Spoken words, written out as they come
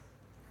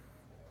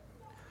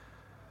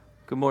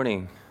Good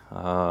morning.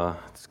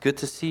 It's good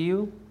to see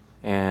you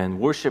and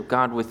worship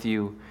God with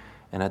you,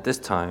 and at this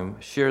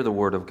time, share the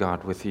Word of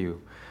God with you.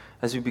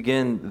 As we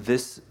begin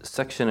this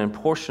section and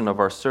portion of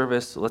our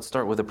service, let's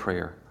start with a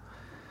prayer.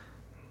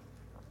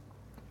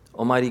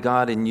 Almighty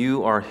God, in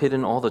you are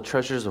hidden all the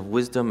treasures of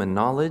wisdom and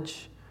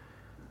knowledge.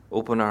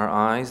 Open our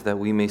eyes that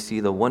we may see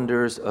the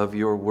wonders of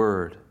your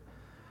Word,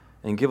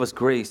 and give us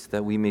grace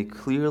that we may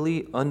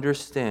clearly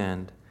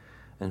understand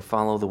and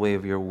follow the way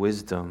of your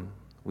wisdom.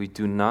 We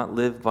do not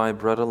live by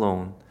bread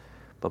alone,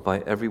 but by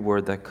every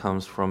word that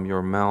comes from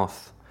your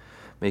mouth.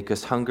 Make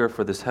us hunger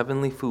for this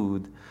heavenly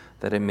food,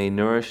 that it may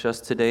nourish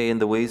us today in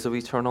the ways of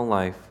eternal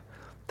life,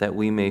 that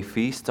we may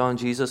feast on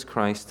Jesus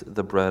Christ,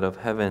 the bread of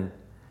heaven.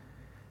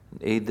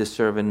 Aid the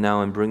servant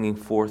now in bringing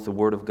forth the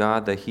word of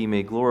God, that he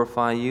may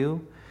glorify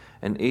you,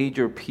 and aid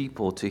your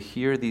people to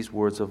hear these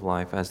words of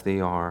life as they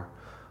are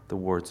the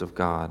words of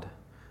God.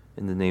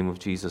 In the name of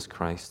Jesus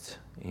Christ,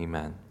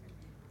 amen.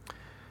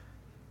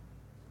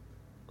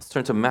 Let's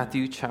turn to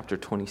Matthew chapter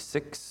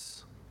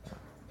 26.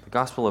 The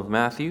Gospel of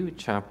Matthew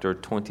chapter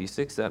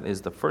 26, that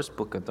is the first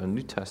book of the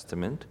New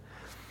Testament,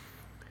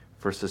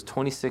 verses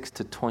 26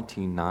 to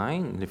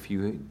 29. And if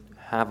you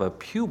have a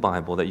pew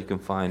Bible that you can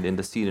find in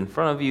the seat in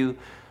front of you,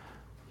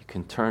 you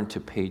can turn to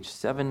page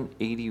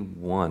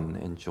 781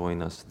 and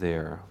join us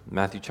there.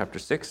 Matthew chapter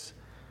 6,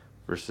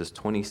 verses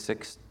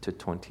 26 to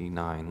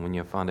 29. When you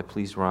have found it,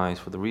 please rise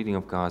for the reading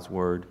of God's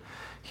word.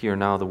 Hear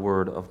now the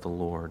word of the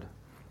Lord.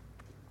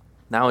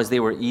 Now as they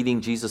were eating,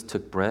 Jesus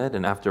took bread,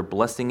 and after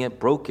blessing it,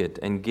 broke it,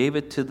 and gave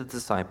it to the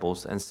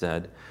disciples, and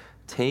said,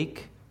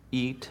 "Take,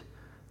 eat,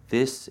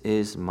 this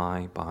is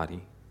my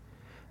body."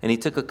 And he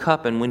took a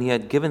cup, and when he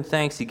had given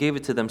thanks, he gave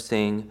it to them,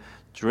 saying,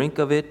 "Drink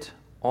of it,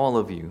 all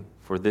of you,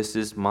 for this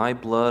is my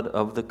blood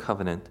of the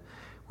covenant,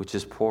 which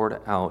is poured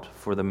out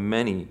for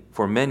many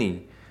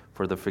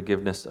for the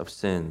forgiveness of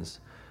sins.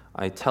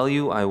 I tell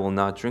you, I will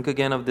not drink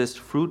again of this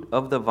fruit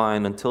of the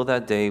vine until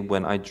that day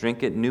when I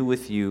drink it new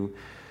with you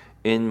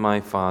in my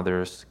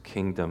Father's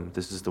kingdom."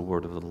 This is the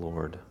word of the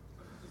Lord.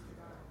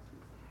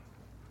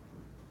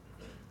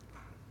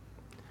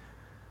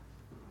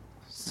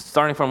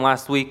 Starting from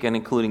last week and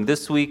including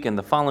this week and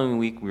the following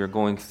week, we are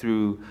going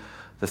through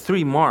the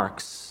three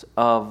marks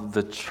of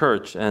the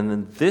church.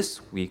 And this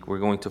week, we're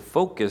going to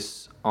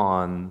focus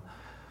on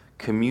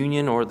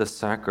communion or the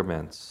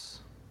sacraments.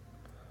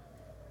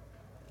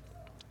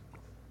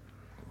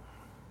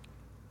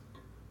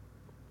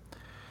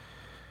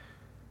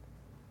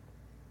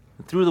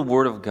 Through the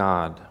Word of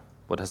God,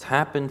 what has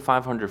happened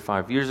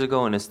 505 years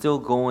ago and is still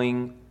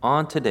going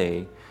on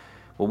today,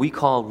 what we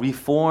call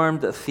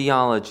Reformed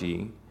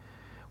theology,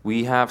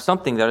 we have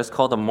something that is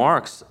called the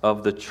marks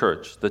of the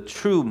church. The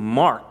true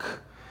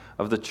mark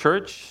of the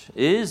church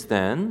is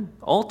then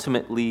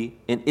ultimately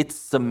in its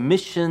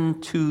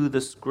submission to the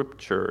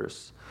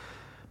Scriptures.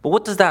 But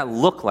what does that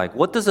look like?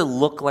 What does it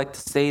look like to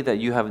say that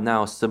you have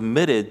now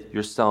submitted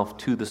yourself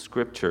to the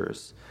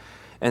Scriptures?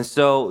 And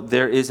so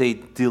there is a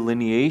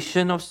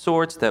delineation of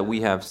sorts that we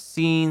have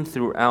seen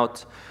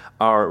throughout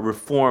our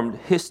Reformed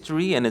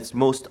history, and it's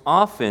most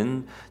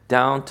often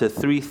down to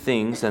three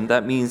things, and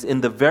that means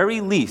in the very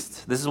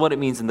least, this is what it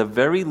means, in the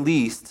very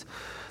least,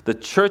 the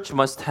church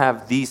must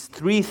have these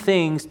three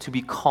things to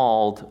be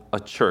called a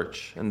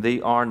church. And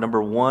they are,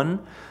 number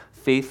one,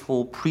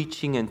 faithful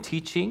preaching and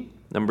teaching;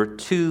 number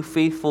two,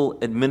 faithful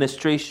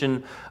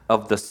administration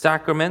of the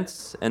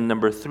sacraments; and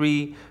number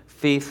three,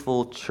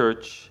 faithful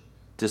church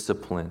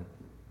discipline.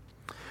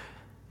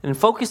 And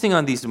focusing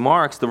on these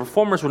marks, the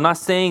Reformers were not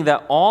saying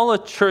that all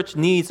a church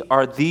needs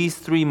are these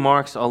three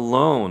marks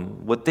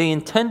alone. What they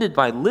intended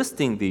by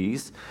listing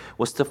these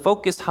was to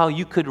focus how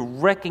you could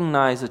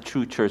recognize a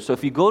true church. So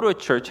if you go to a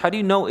church, how do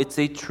you know it's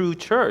a true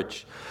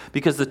church?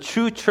 Because the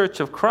true church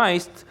of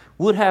Christ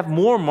would have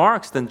more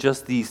marks than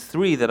just these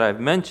three that I've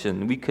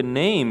mentioned. We could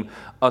name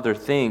other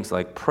things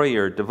like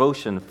prayer,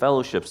 devotion,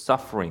 fellowship,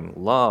 suffering,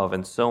 love,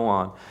 and so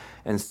on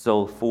and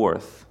so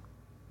forth.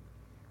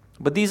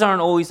 But these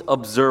aren't always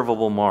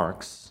observable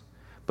marks.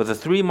 But the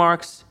three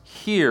marks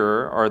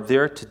here are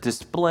there to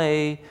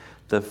display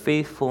the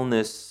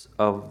faithfulness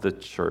of the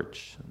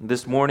church.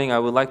 This morning, I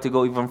would like to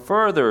go even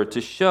further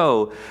to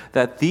show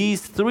that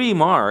these three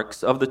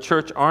marks of the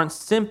church aren't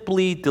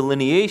simply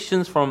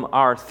delineations from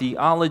our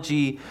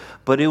theology,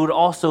 but it would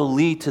also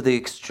lead to the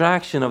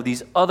extraction of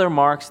these other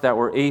marks that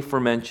were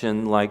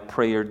aforementioned, like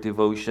prayer,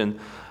 devotion,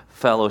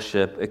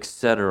 fellowship,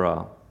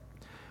 etc.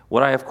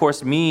 What I, of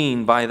course,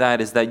 mean by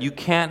that is that you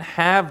can't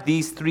have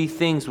these three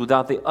things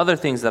without the other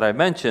things that I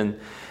mentioned.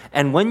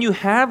 And when you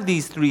have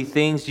these three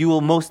things, you will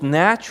most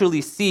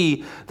naturally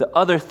see the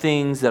other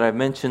things that I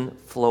mentioned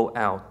flow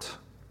out.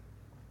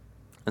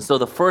 And so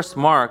the first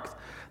mark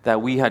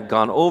that we had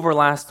gone over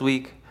last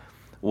week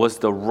was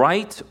the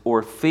right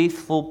or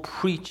faithful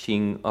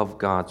preaching of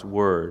God's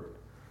word.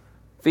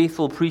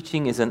 Faithful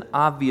preaching is an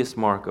obvious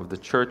mark of the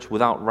church.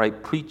 Without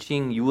right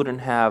preaching, you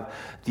wouldn't have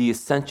the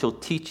essential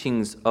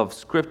teachings of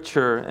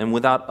Scripture, and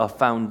without a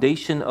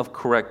foundation of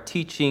correct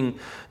teaching,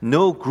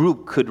 no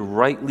group could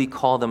rightly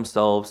call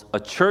themselves a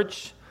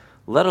church,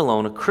 let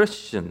alone a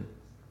Christian.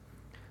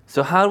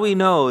 So how do we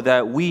know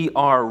that we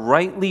are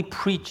rightly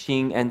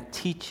preaching and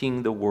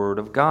teaching the Word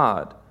of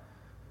God?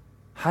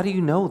 How do you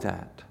know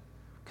that?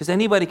 Because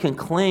anybody can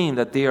claim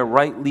that they are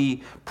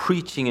rightly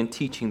preaching and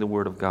teaching the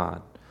Word of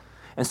God.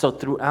 And so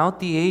throughout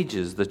the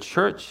ages, the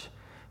church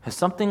has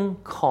something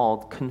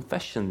called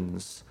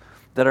confessions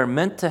that are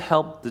meant to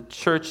help the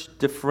church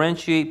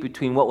differentiate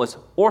between what was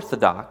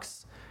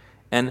orthodox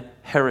and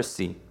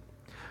heresy.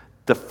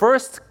 The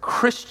first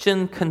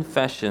Christian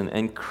confession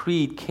and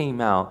creed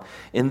came out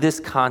in this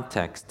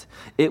context.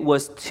 It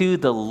was to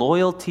the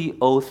loyalty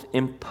oath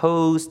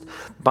imposed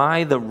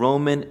by the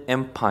Roman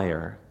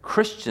Empire.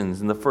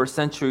 Christians in the first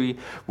century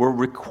were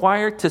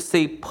required to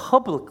say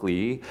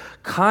publicly,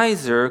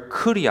 Kaiser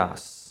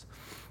Kyrios.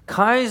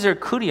 Kaiser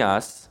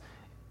Kyrios,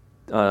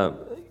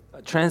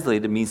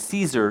 translated, means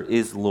Caesar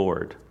is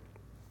Lord.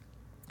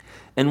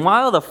 And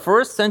while the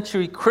first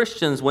century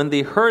Christians, when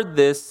they heard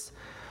this,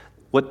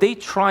 what they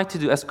try to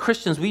do, as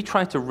Christians, we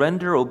try to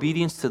render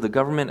obedience to the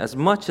government as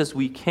much as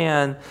we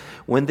can.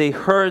 When they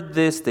heard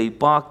this, they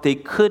balked. They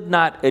could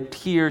not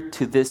adhere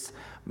to this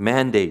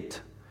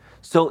mandate.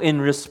 So in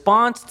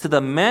response to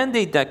the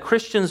mandate that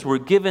Christians were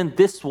given,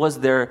 this was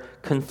their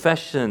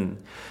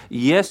confession.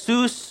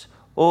 Jesus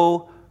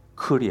o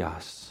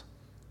Kyrios.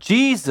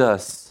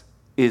 Jesus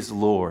is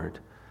Lord.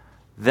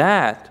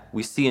 That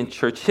we see in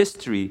church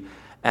history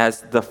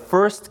as the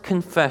first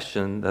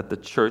confession that the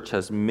church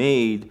has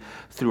made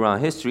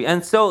throughout history.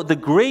 And so the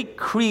great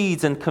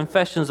creeds and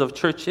confessions of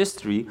church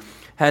history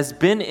has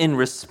been in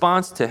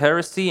response to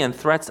heresy and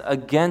threats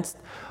against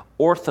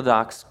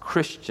orthodox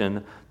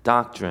Christian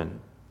doctrine.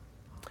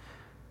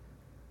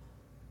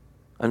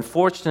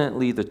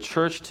 Unfortunately, the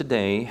church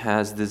today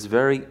has this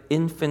very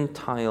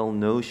infantile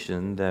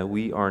notion that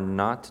we are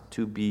not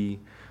to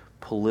be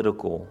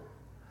political.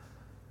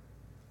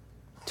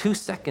 2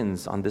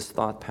 seconds on this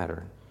thought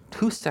pattern.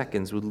 2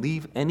 seconds would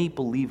leave any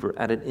believer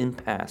at an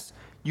impasse.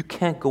 You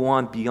can't go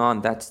on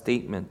beyond that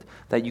statement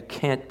that you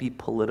can't be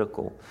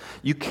political.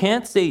 You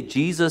can't say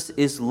Jesus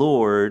is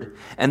Lord,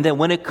 and then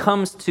when it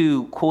comes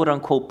to quote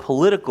unquote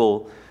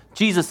political,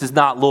 Jesus is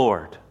not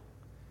Lord.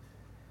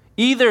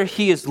 Either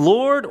he is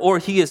Lord or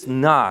he is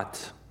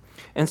not.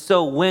 And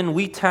so when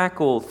we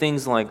tackle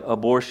things like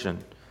abortion,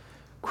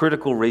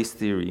 critical race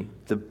theory,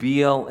 the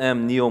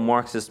BLM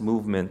neo-Marxist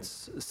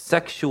movements,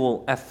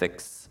 sexual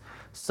ethics,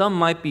 some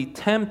might be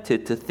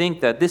tempted to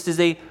think that this is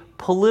a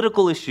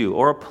political issue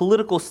or a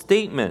political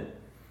statement.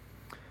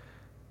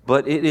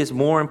 But it is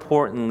more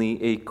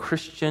importantly a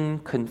Christian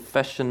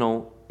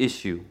confessional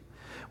issue.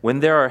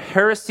 When there are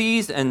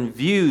heresies and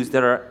views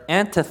that are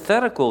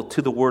antithetical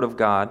to the Word of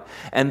God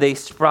and they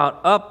sprout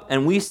up,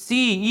 and we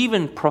see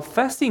even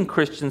professing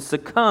Christians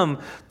succumb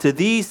to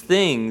these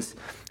things,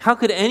 how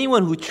could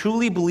anyone who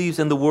truly believes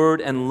in the Word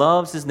and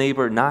loves his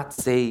neighbor not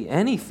say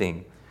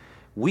anything?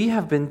 We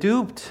have been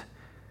duped.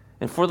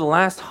 And for the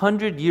last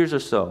 100 years or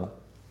so,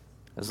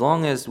 as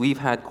long as we've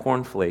had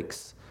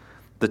cornflakes,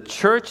 the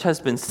church has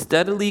been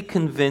steadily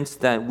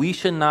convinced that we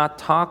should not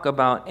talk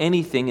about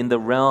anything in the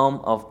realm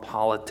of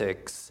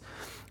politics.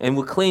 And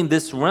we claim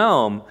this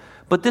realm,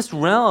 but this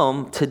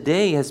realm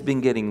today has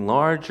been getting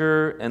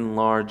larger and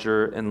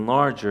larger and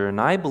larger. And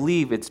I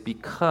believe it's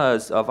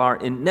because of our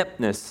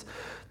ineptness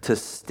to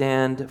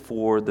stand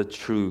for the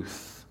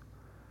truth.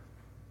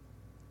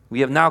 We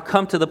have now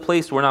come to the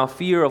place where now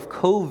fear of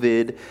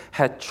COVID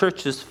had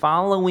churches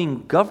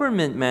following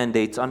government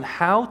mandates on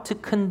how to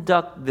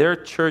conduct their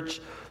church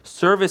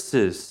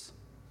services.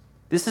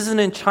 This isn't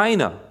in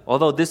China,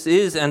 although this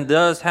is and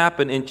does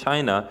happen in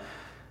China.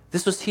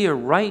 This was here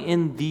right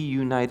in the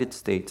United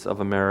States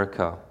of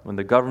America when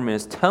the government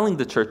is telling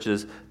the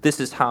churches this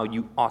is how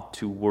you ought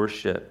to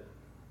worship.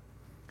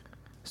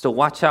 So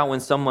watch out when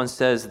someone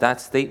says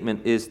that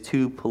statement is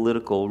too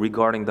political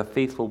regarding the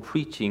faithful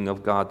preaching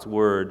of God's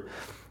word.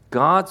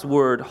 God's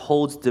word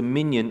holds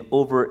dominion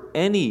over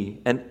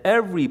any and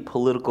every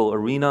political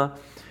arena,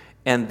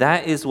 and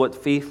that is what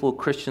faithful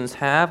Christians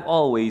have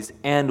always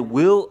and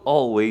will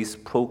always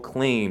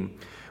proclaim.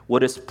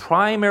 What is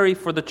primary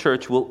for the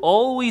church will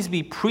always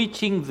be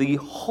preaching the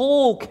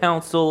whole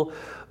counsel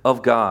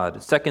of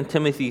God. 2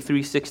 Timothy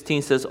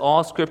 3:16 says,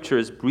 all scripture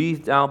is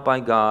breathed out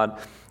by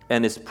God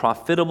and is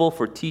profitable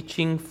for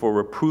teaching, for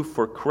reproof,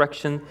 for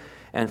correction,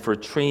 and for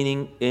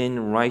training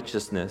in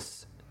righteousness.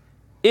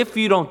 If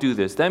you don't do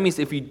this, that means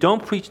if you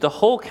don't preach the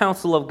whole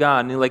counsel of God,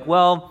 and you're like,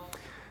 well,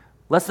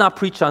 let's not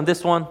preach on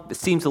this one. It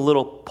seems a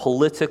little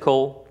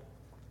political.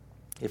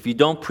 If you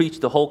don't preach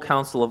the whole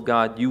counsel of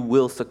God, you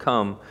will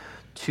succumb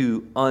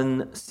to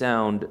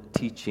unsound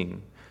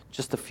teaching.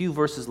 Just a few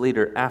verses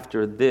later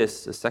after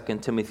this,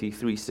 2 Timothy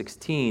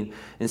 3:16,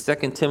 in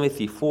 2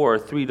 Timothy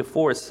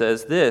 4:3-4, it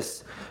says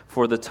this,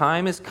 for the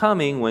time is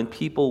coming when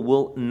people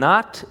will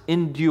not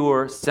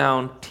endure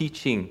sound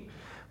teaching,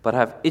 but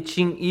having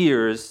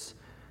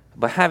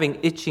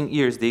itching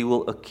ears, they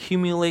will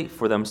accumulate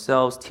for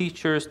themselves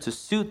teachers to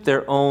suit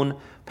their own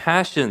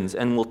passions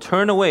and will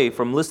turn away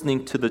from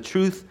listening to the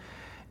truth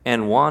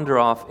and wander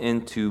off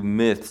into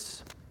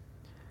myths.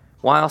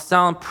 While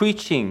sound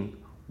preaching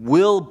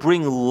will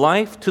bring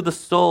life to the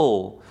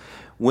soul,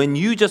 when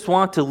you just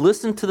want to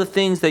listen to the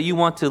things that you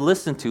want to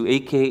listen to,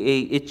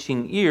 aka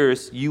itching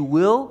ears, you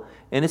will,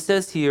 and it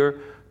says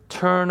here,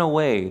 turn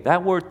away.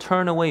 That word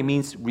turn away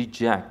means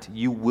reject.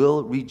 You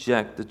will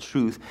reject the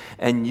truth,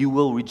 and you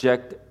will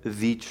reject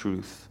the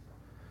truth.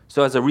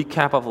 So as a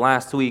recap of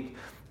last week,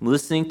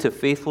 listening to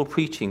faithful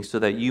preaching so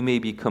that you may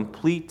be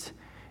complete,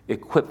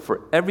 equipped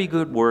for every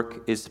good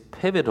work is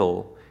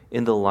pivotal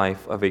in the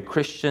life of a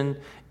Christian.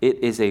 It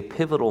is a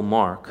pivotal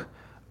mark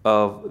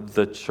of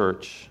the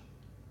church.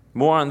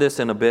 More on this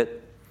in a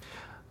bit.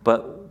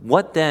 But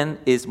what then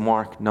is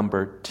mark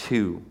number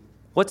 2?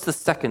 What's the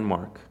second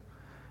mark?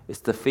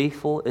 It's the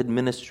faithful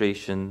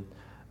administration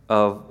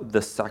of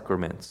the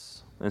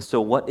sacraments. And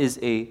so what is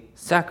a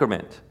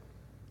sacrament?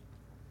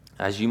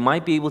 As you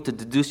might be able to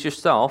deduce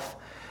yourself,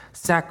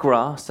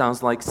 sacra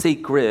sounds like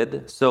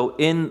sacred. So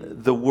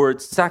in the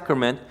word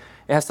sacrament,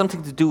 it has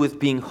something to do with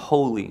being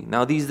holy.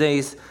 Now these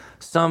days,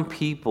 some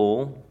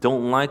people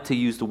don't like to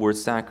use the word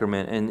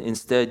sacrament and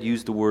instead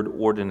use the word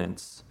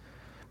ordinance,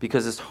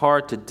 because it's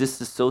hard to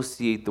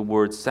disassociate the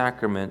word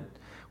sacrament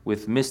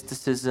with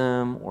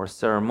mysticism or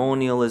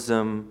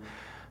ceremonialism.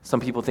 Some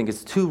people think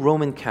it's too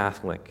Roman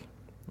Catholic.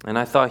 And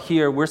I thought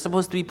here, we're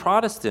supposed to be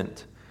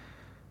Protestant.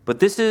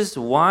 But this is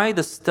why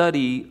the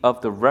study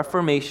of the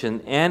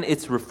Reformation and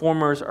its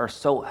reformers are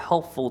so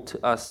helpful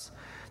to us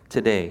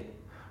today.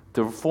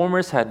 The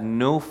reformers had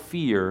no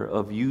fear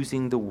of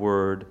using the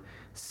word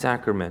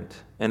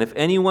sacrament. And if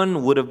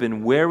anyone would have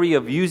been wary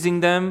of using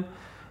them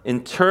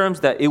in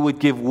terms that it would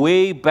give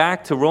way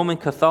back to Roman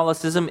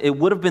Catholicism, it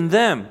would have been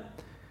them.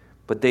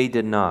 But they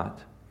did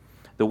not.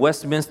 The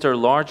Westminster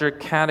Larger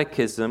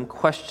Catechism,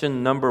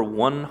 question number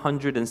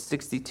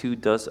 162,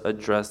 does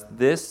address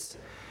this.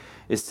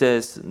 It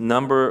says,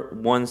 number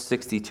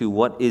 162,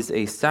 what is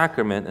a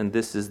sacrament? And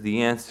this is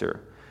the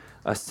answer.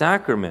 A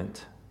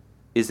sacrament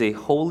is a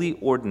holy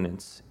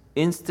ordinance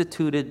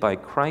instituted by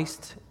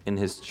Christ in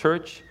his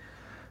church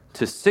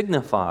to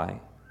signify,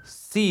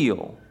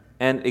 seal,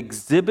 and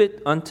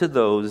exhibit unto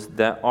those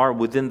that are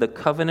within the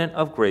covenant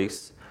of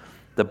grace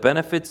the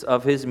benefits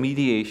of his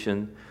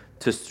mediation,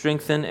 to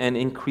strengthen and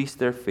increase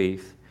their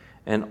faith,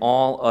 and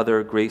all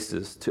other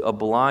graces, to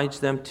oblige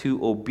them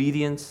to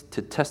obedience,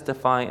 to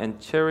testify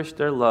and cherish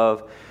their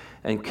love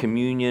and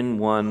communion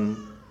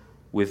one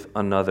with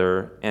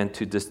another, and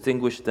to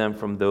distinguish them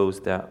from those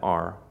that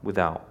are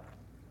without.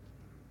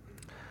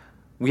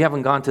 We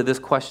haven't gone to this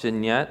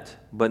question yet,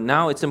 but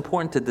now it's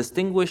important to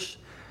distinguish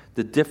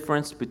the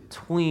difference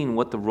between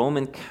what the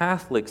Roman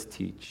Catholics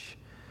teach.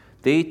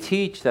 They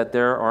teach that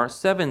there are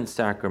 7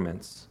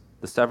 sacraments.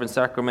 The 7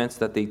 sacraments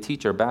that they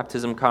teach are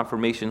baptism,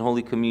 confirmation,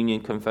 Holy Communion,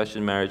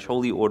 confession, marriage,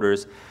 holy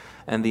orders,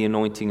 and the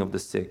anointing of the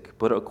sick.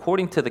 But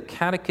according to the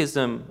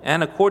Catechism,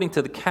 and according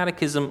to the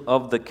Catechism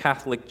of the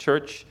Catholic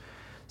Church,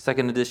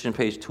 2nd edition,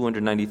 page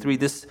 293,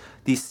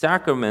 these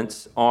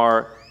sacraments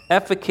are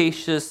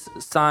efficacious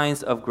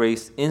signs of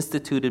grace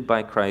instituted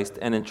by Christ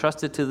and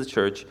entrusted to the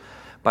Church,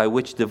 by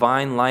which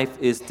divine life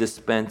is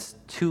dispensed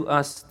to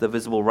us. The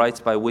visible rites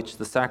by which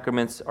the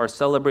sacraments are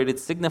celebrated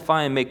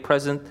signify and make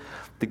present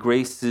the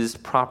graces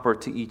proper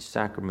to each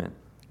sacrament.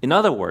 In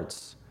other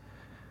words,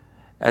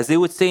 as they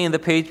would say in the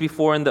page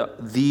before,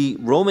 the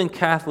Roman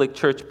Catholic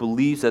Church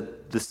believes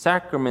that the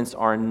sacraments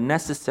are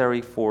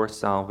necessary for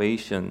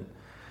salvation.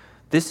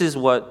 This is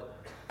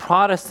what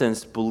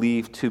Protestants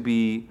believe to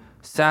be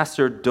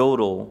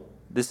sacerdotal.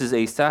 This is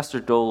a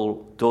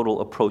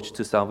sacerdotal approach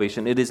to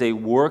salvation. It is a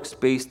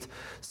works-based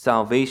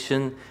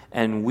salvation,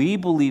 and we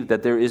believe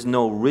that there is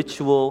no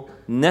ritual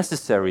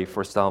necessary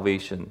for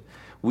salvation.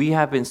 We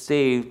have been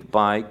saved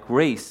by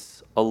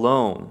grace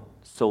alone,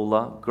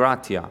 sola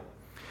gratia.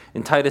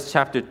 In Titus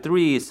chapter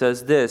 3, it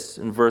says this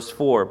in verse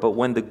 4, "But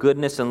when the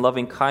goodness and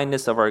loving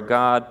kindness of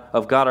God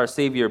our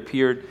Savior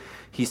appeared,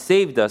 he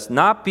saved us,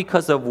 not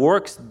because of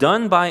works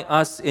done by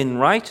us in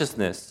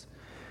righteousness,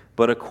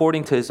 but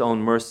according to his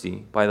own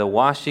mercy, by the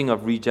washing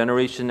of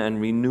regeneration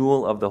and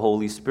renewal of the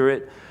Holy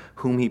Spirit,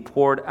 whom he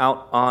poured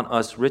out on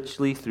us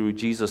richly through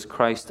Jesus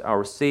Christ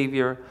our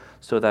Savior,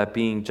 so that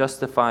being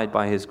justified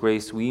by his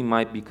grace, we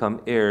might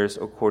become heirs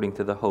according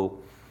to the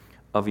hope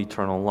of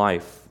eternal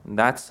life." And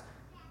that's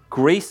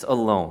grace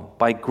alone.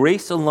 By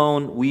grace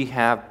alone, we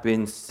have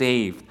been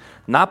saved.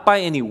 Not by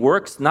any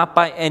works, not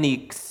by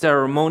any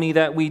ceremony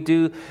that we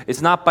do.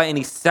 It's not by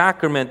any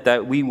sacrament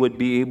that we would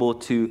be able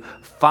to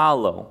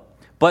follow.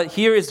 But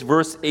here is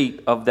verse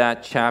 8 of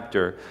that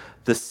chapter.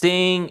 The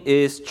saying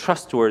is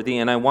trustworthy,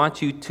 and I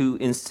want you to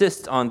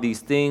insist on these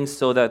things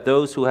so that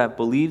those who have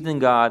believed in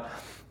God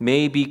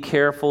may be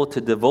careful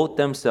to devote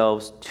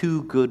themselves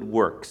to good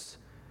works.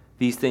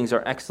 These things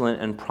are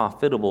excellent and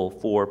profitable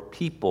for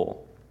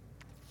people.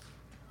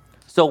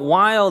 So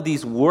while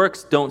these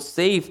works don't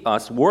save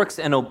us, works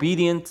and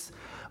obedience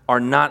are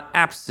not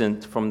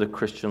absent from the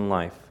Christian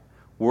life.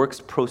 Works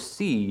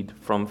proceed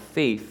from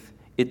faith.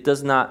 It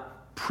does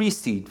not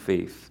precede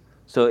faith.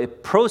 So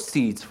it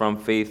proceeds from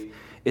faith.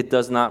 It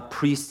does not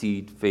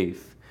precede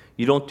faith.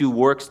 You don't do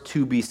works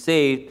to be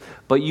saved,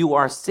 but you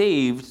are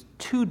saved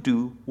to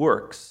do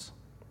works.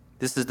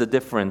 This is the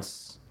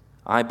difference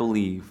I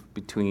believe,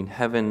 between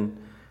heaven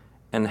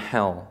and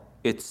hell.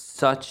 It's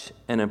such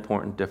an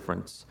important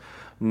difference.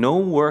 No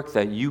work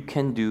that you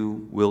can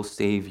do will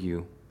save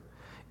you.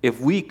 If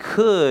we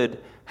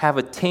could have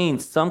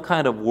attained some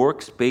kind of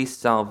works-based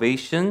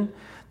salvation,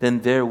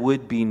 then there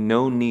would be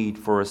no need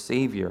for a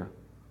Savior.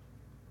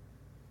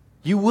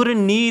 You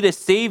wouldn't need a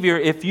Savior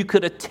if you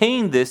could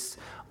attain this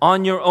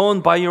on your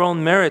own, by your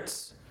own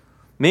merits.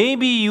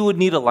 Maybe you would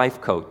need a life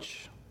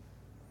coach,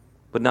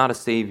 but not a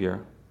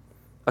Savior.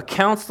 A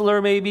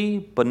counselor maybe,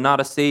 but not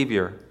a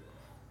Savior.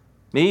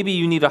 Maybe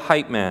you need a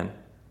hype man,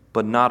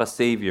 but not a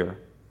Savior.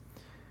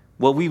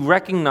 What we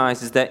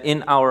recognize is that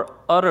in our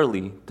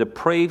utterly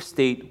depraved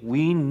state,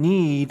 we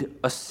need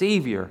a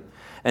Savior.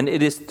 And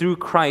it is through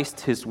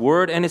Christ, His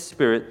Word, and His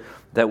Spirit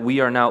that we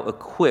are now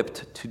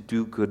equipped to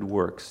do good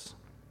works.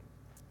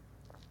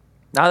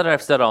 Now that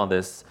I've said all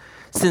this,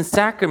 since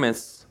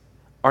sacraments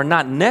are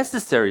not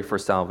necessary for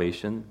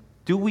salvation,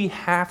 do we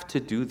have to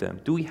do them?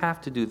 Do we have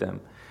to do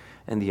them?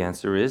 And the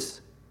answer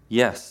is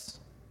yes.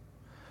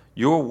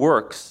 Your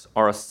works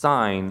are a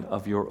sign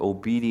of your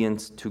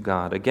obedience to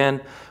God.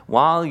 Again,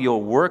 while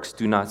your works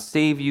do not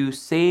save you,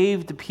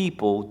 saved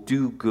people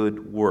do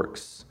good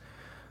works.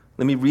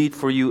 Let me read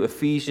for you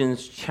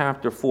Ephesians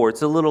chapter 4.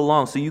 It's a little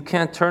long, so you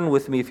can't turn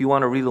with me if you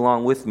want to read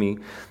along with me.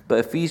 But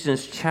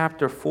Ephesians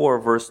chapter 4,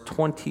 verse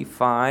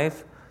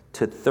 25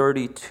 to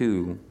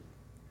 32.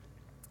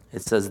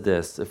 It says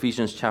this,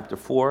 Ephesians chapter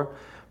 4,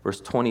 verse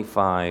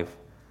 25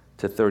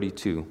 to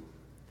 32.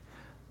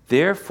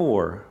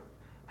 Therefore,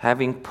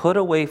 having put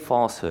away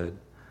falsehood,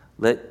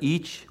 let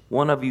each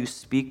one of you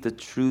speak the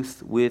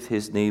truth with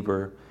his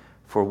neighbor,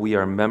 for we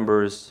are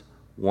members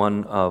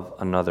one of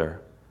another.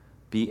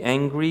 Be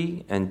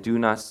angry and do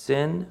not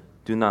sin.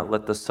 Do not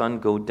let the sun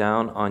go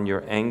down on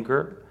your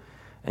anger,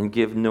 and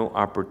give no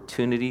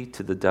opportunity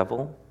to the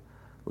devil.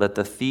 Let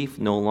the thief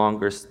no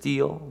longer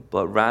steal,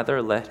 but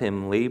rather let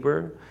him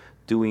labor,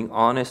 doing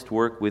honest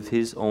work with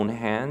his own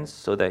hands,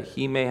 so that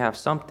he may have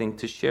something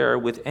to share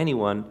with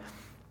anyone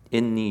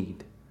in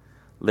need.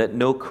 Let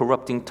no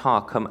corrupting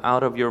talk come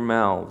out of your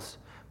mouths,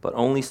 but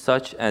only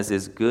such as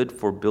is good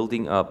for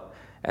building up,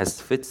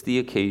 as fits the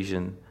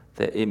occasion,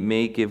 that it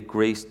may give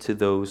grace to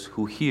those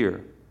who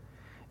hear.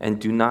 And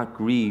do not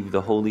grieve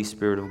the Holy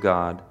Spirit of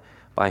God,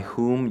 by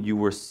whom you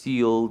were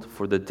sealed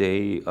for the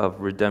day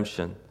of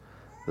redemption.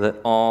 Let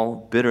all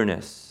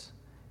bitterness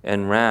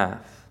and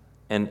wrath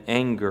and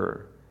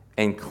anger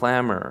and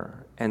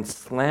clamor and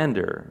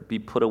slander be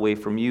put away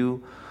from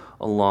you,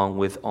 along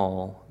with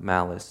all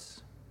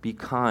malice. Be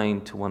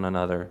kind to one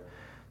another,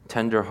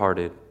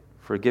 tender-hearted,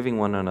 forgiving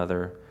one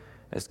another,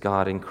 as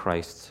God in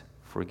Christ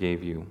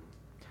forgave you.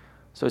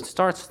 So it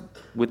starts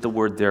with the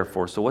word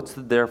therefore. So what's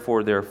the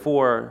therefore?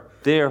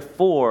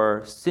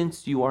 Therefore,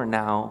 since you are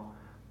now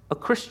a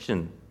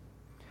Christian.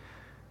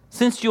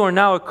 Since you are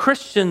now a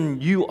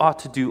Christian, you ought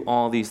to do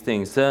all these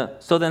things.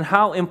 So then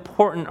how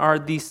important are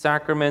these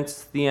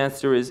sacraments? The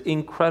answer is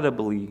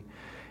incredibly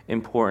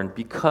important,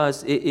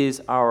 because it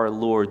is our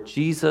Lord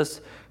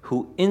Jesus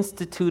who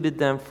instituted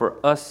them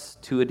for us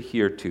to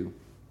adhere to.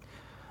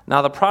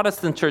 Now, the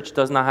Protestant church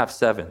does not have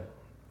 7.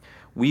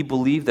 We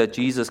believe that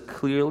Jesus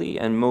clearly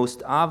and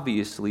most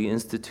obviously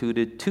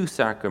instituted 2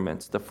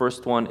 sacraments. The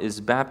first one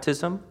is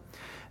baptism,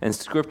 and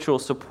scriptural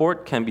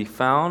support can be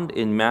found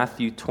in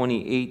Matthew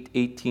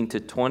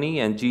 28:18-20.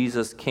 And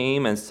Jesus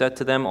came and said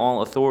to them,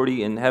 all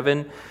authority in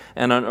heaven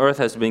and on earth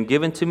has been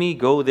given to me.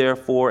 Go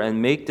therefore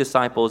and make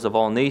disciples of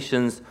all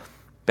nations,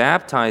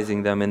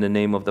 baptizing them in the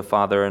name of the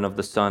Father and of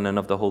the Son and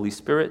of the Holy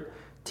Spirit,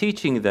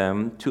 teaching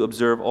them to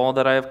observe all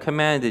that I have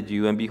commanded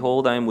you. And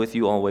behold, I am with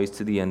you always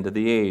to the end of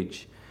the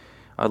age.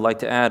 I'd like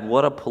to add,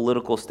 what a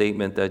political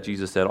statement that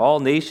Jesus said. All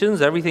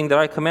nations, everything that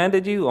I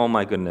commanded you? Oh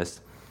my goodness.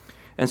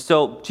 And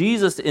so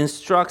Jesus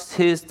instructs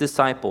his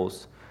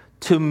disciples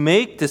to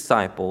make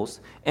disciples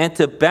and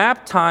to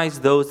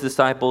baptize those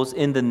disciples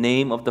in the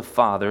name of the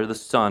Father, the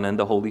Son, and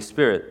the Holy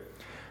Spirit.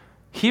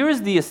 Here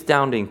is the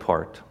astounding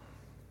part.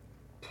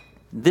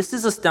 This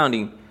is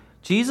astounding.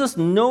 Jesus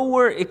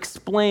nowhere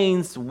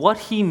explains what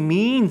he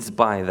means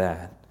by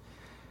that.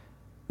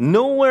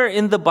 Nowhere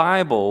in the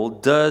Bible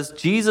does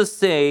Jesus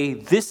say,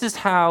 this is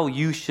how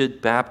you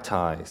should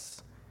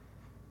baptize.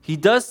 He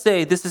does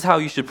say, this is how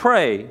you should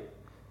pray,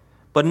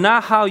 but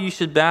not how you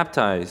should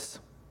baptize.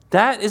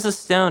 That is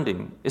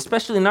astounding,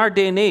 especially in our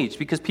day and age,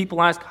 because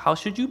people ask, how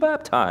should you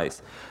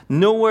baptize?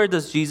 Nowhere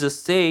does Jesus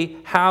say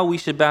how we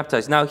should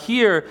baptize. Now,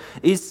 here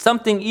is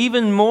something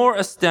even more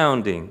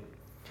astounding.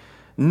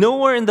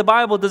 Nowhere in the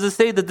Bible does it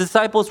say the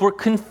disciples were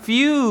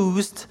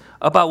confused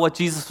about what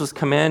Jesus was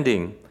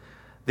commanding.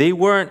 They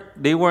weren't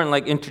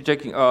like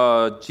interjecting,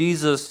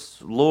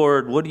 Jesus,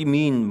 Lord, what do you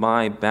mean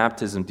by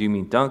baptism? Do you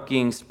mean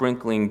dunking,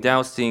 sprinkling,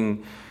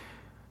 dousing?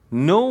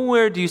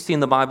 Nowhere do you see in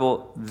the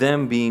Bible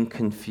them being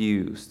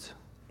confused.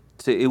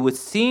 So it would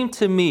seem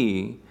to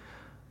me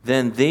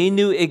then they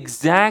knew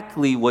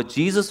exactly what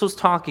Jesus was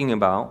talking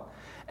about,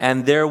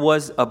 and there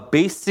was a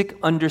basic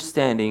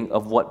understanding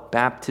of what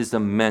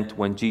baptism meant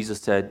when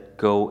Jesus said,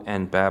 go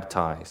and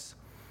baptize.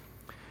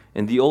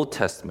 In the Old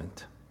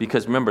Testament,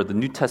 because remember, the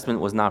New Testament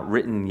was not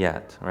written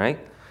yet, right?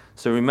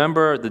 So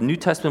remember, the New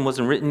Testament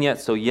wasn't written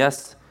yet, so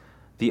yes,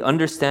 the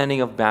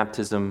understanding of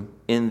baptism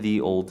in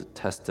the Old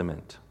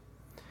Testament.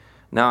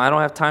 Now, I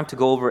don't have time to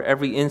go over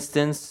every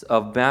instance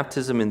of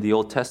baptism in the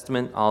Old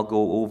Testament. I'll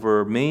go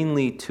over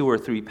mainly 2 or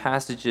 3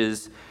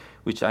 passages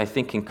which I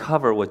think can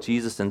cover what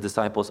Jesus and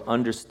disciples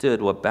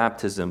understood what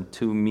baptism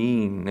to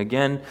mean.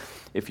 Again,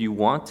 if you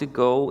want to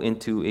go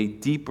into a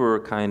deeper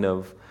kind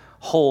of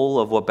whole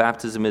of what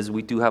baptism is,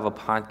 we do have a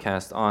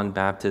podcast on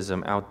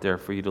baptism out there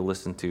for you to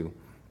listen to.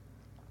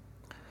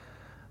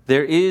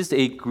 There is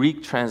a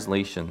Greek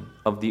translation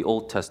of the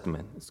Old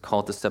Testament. It's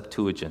called the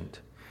Septuagint.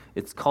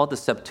 It's called the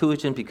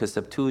Septuagint because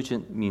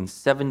Septuagint means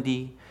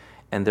 70,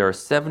 and there are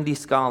 70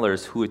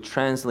 scholars who would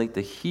translate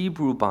the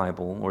Hebrew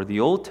Bible or the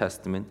Old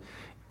Testament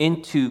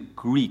into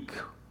Greek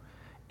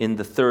in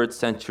the 3rd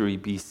century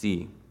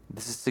BC.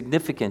 This is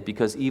significant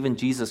because even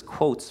Jesus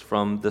quotes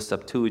from the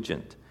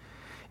Septuagint.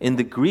 In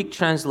the Greek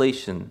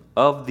translation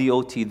of the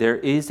OT, there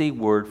is a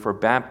word for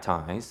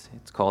baptize.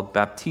 It's called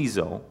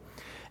baptizo.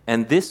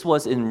 And this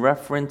was in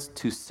reference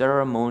to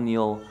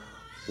ceremonial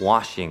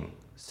washing.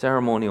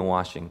 Ceremonial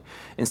washing.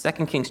 In 2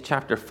 Kings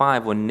chapter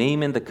 5, when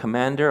Naaman, the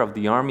commander of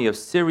the army of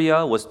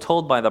Syria, was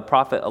told by the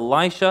prophet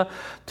Elisha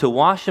to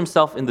wash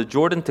himself in the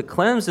Jordan to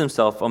cleanse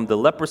himself from the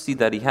leprosy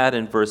that he had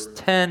in verse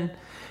 10,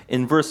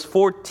 in verse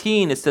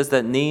 14 it says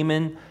that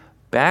Naaman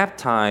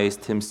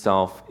baptized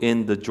himself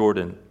in the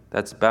Jordan.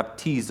 That's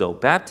baptizo,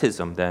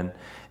 baptism then,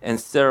 and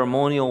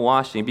ceremonial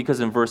washing.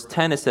 Because in verse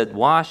 10 it said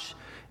wash,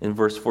 in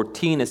verse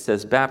 14 it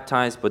says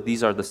baptize, but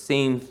these are the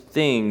same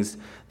things.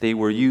 They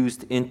were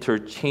used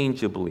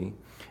interchangeably.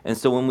 And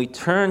so when we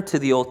turn to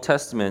the Old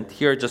Testament,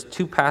 here are just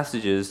 2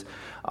 passages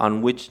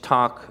on which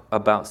talk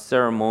about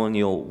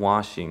ceremonial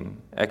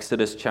washing.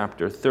 Exodus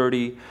chapter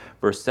 30,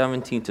 verse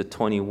 17 to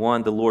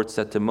 21, the Lord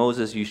said to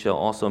Moses, "You shall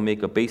also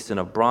make a basin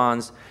of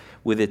bronze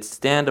with its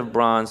stand of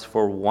bronze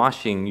for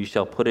washing. You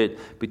shall put it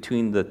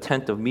between the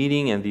tent of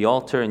meeting and the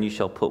altar, and you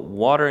shall put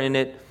water in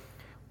it,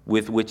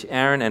 with which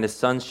Aaron and his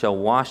sons shall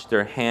wash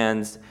their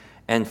hands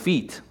and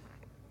feet."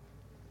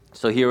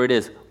 So here it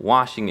is,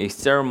 washing, a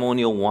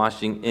ceremonial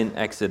washing in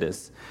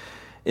Exodus.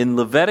 In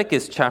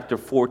Leviticus chapter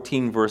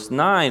 14, verse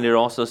 9, it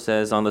also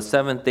says, on the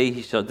 7th day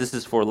he shall, this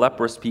is for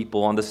leprous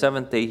people, on the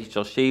 7th day he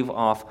shall shave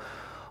off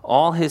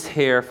all his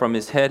hair from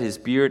his head, his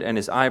beard, and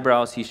his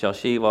eyebrows. He shall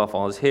shave off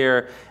all his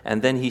hair,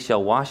 and then he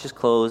shall wash his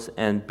clothes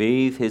and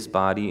bathe his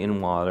body in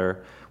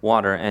water,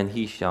 and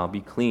he shall be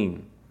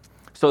clean.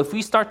 So if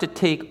we start to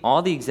take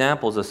all the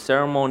examples of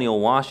ceremonial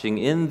washing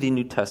in the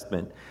New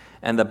Testament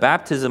and the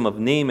baptism of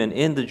Naaman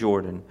in the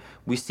Jordan,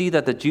 we see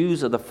that the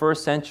Jews of the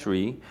 1st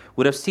century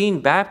would have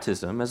seen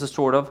baptism as a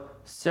sort of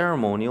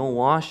ceremonial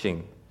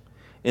washing.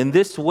 In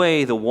this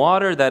way, the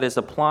water that is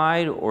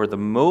applied or the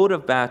mode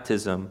of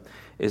baptism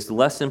is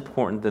less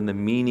important than the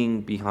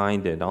meaning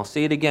behind it. I'll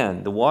say it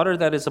again. The water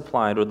that is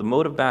applied or the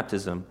mode of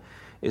baptism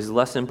is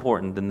less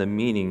important than the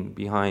meaning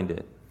behind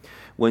it.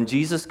 When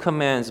Jesus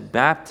commands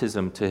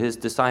baptism to his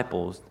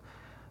disciples,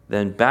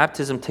 then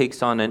baptism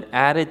takes on an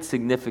added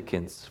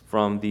significance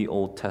from the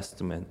Old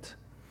Testament.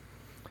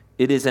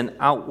 It is an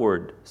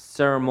outward,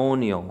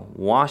 ceremonial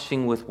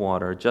washing with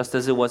water, just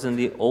as it was in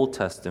the Old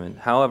Testament.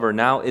 However,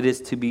 now it is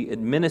to be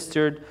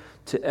administered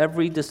to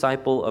every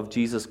disciple of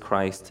Jesus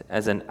Christ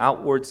as an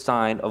outward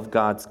sign of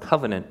God's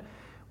covenant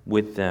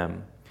with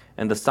them.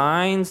 And the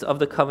signs of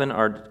the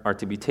covenant are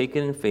to be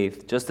taken in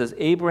faith, just as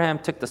Abraham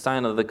took the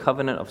sign of the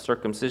covenant of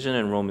circumcision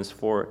in Romans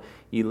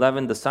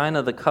 4:11. The sign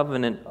of the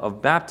covenant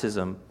of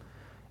baptism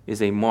is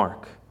a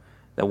mark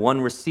that one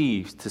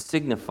receives to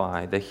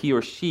signify that he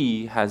or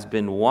she has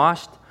been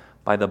washed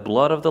by the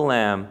blood of the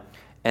Lamb,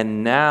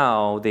 and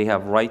now they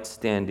have right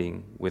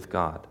standing with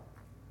God.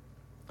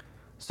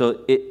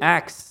 So it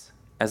acts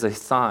as a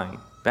sign.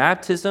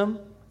 Baptism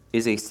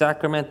is a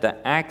sacrament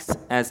that acts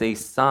as a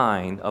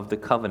sign of the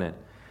covenant.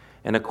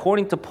 And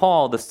according to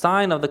Paul, the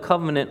sign of the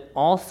covenant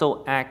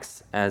also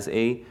acts as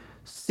a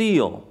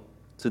seal.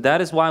 So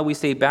that is why we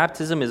say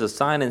baptism is a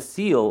sign and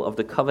seal of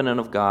the covenant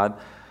of God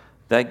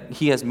that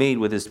he has made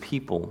with his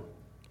people.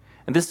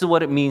 And this is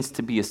what it means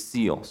to be a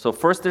seal. So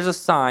first there's a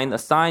sign. A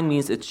sign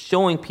means it's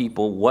showing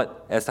people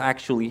what has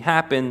actually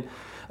happened.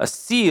 A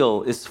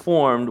seal is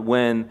formed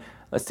when,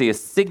 let's say, a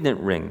signet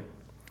ring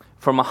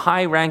from a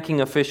high-ranking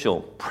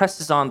official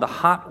presses on the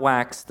hot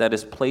wax that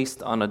is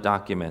placed on a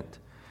document.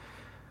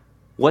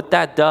 What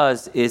that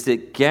does is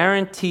it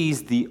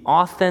guarantees the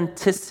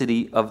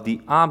authenticity of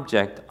the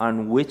object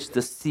on which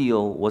the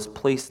seal was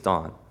placed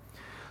on.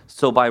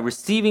 So by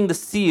receiving the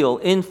seal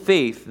in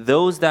faith,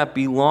 those that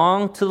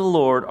belong to the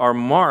Lord are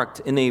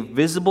marked in a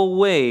visible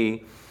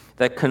way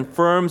that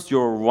confirms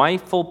your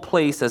rightful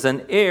place as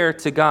an heir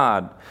to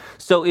God.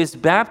 So is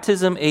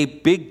baptism a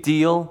big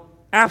deal?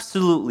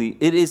 Absolutely.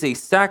 It is a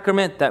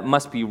sacrament that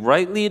must be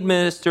rightly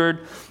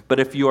administered, but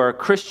if you are a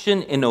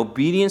Christian in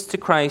obedience to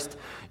Christ,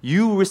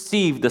 you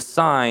receive the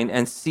sign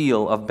and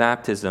seal of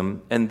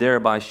baptism and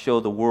thereby show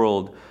the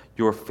world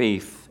your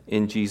faith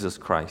in Jesus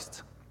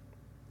Christ.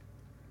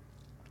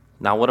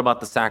 Now, what about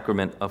the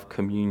sacrament of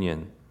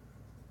communion?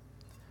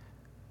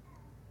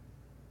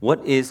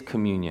 What is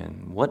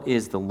communion? What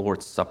is the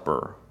Lord's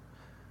Supper?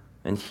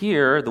 And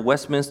here, the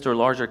Westminster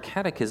Larger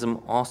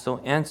Catechism also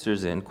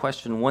answers it. In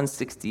question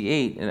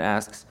 168, it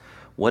asks,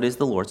 what is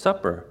the Lord's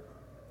Supper?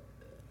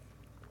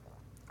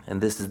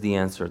 And this is the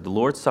answer. The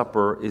Lord's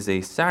Supper is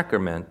a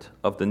sacrament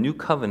of the new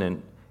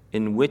covenant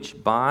in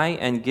which by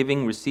and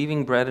giving,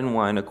 receiving bread and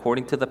wine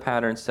according to the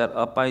pattern set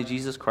up by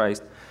Jesus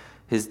Christ,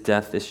 his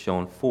death is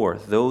shown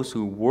forth. Those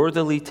who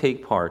worthily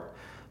take part,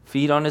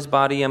 feed on his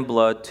body and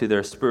blood to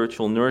their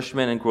spiritual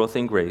nourishment and growth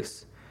in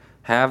grace,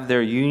 have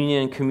their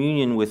union and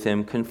communion with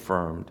him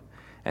confirmed,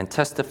 and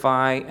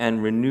testify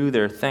and renew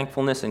their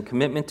thankfulness and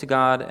commitment to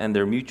God and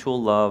their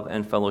mutual love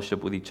and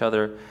fellowship with each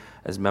other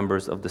as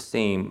members of the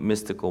same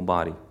mystical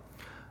body.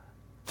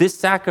 This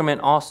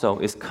sacrament also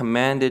is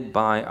commanded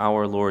by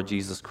our Lord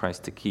Jesus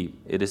Christ to keep.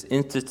 It is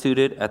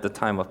instituted at the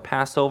time of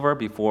Passover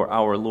before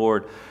our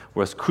Lord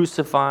was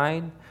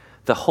crucified.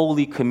 The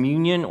Holy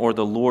Communion, or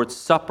the Lord's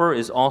Supper,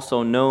 is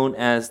also known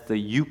as the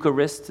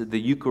Eucharist.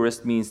 The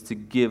Eucharist means to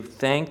give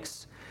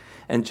thanks.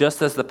 And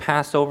just as the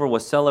Passover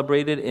was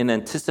celebrated in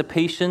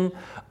anticipation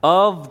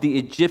of the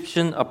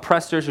Egyptian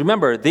oppressors,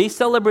 remember, they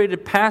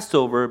celebrated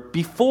Passover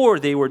before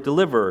they were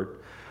delivered.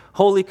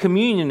 Holy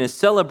Communion is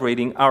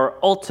celebrating our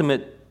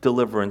ultimate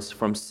deliverance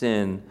from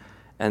sin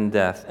and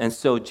death. And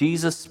so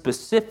Jesus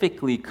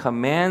specifically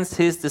commands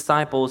his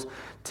disciples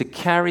to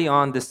carry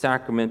on the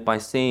sacrament by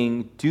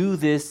saying, "Do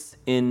this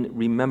in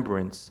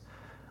remembrance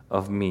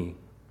of me."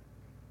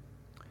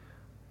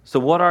 So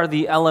what are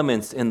the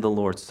elements in the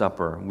Lord's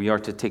Supper? We are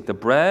to take the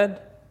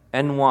bread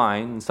and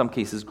wine, in some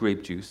cases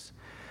grape juice,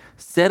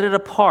 set it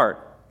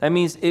apart. That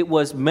means it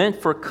was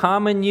meant for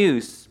common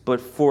use,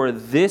 but for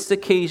this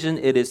occasion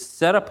it is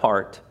set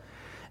apart.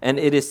 And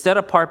it is set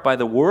apart by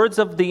the words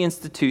of the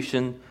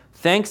institution,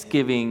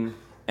 thanksgiving,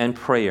 and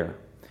prayer.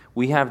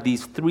 We have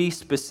these three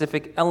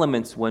specific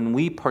elements when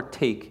we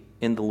partake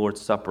in the Lord's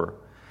Supper.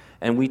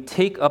 And we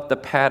take up the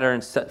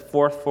pattern set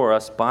forth for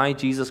us by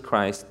Jesus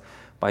Christ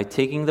by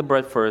taking the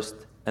bread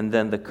first and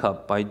then the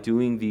cup, by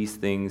doing these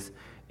things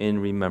in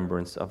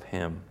remembrance of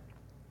him.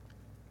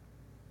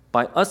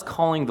 By us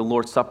calling the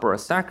Lord's Supper a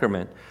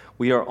sacrament,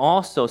 we are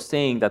also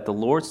saying that the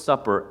Lord's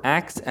Supper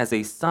acts as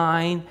a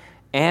sign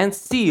and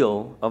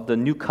seal of the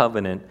new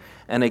covenant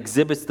and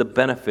exhibits the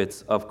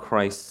benefits of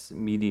Christ's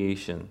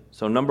mediation.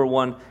 So number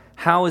one,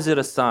 how is it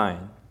a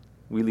sign?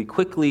 Really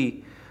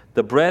quickly,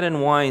 the bread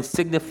and wine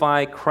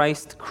signify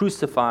Christ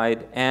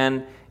crucified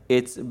and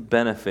its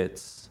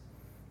benefits.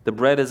 The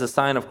bread is a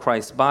sign of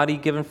Christ's body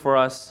given for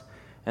us,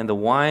 and the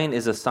wine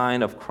is a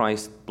sign of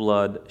Christ's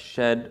blood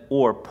shed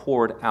or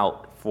poured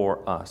out for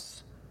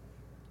us.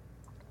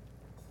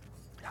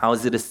 How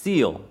is it a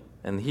seal?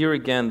 And here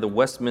again, the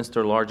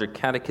Westminster Larger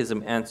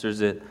Catechism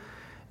answers it.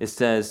 It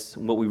says,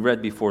 what we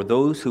read before,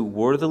 those who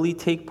worthily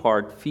take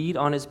part feed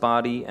on his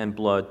body and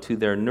blood to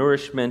their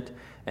nourishment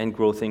and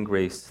growth in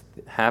grace,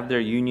 have their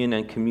union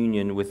and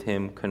communion with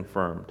him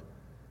confirmed.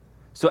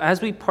 So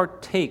as we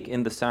partake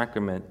in the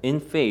sacrament in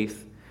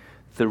faith,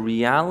 the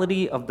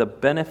reality of the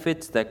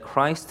benefits that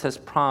Christ has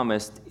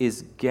promised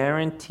is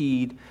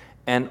guaranteed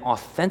and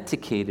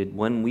authenticated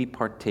when we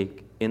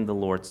partake in the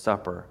Lord's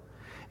Supper.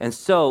 And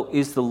so,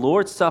 is the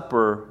Lord's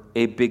Supper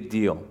a big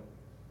deal?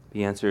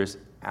 The answer is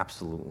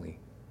absolutely.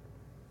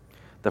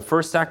 The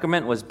first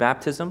sacrament was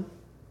baptism.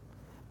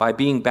 By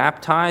being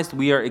baptized,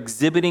 we are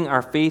exhibiting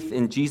our faith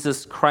in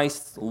Jesus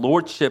Christ's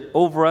lordship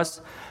over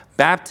us.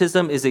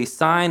 Baptism is a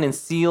sign and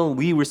seal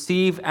we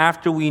receive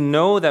after we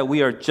know that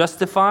we are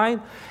justified.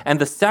 And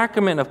the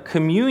sacrament of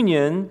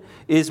communion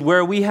is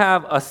where we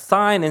have a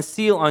sign and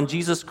seal on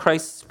Jesus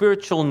Christ's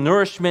spiritual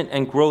nourishment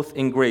and growth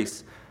in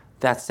grace.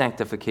 That's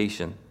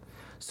sanctification.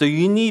 So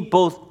you need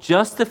both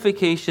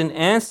justification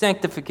and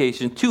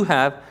sanctification to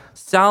have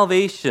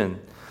salvation.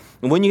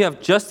 And when you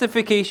have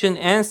justification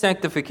and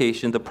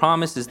sanctification, the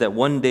promise is that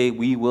one day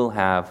we will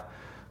have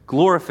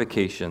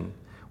glorification.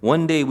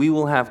 One day we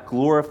will have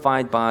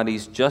glorified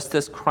bodies just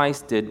as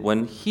Christ did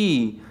when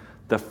he,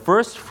 the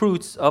first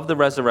fruits of the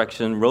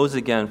resurrection, rose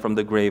again from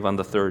the grave on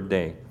the third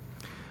day.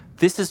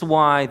 This is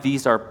why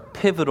these are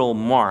pivotal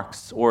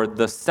marks, or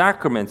the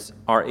sacraments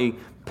are a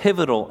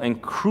pivotal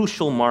and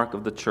crucial mark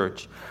of the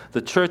church.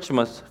 The church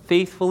must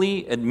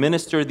faithfully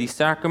administer these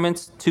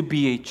sacraments to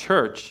be a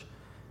church.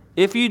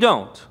 If you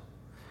don't,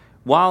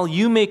 while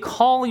you may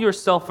call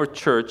yourself a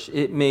church,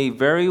 it may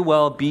very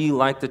well be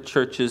like the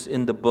churches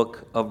in the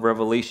book of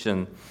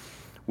Revelation,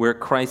 where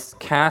Christ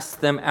casts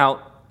them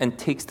out and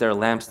takes their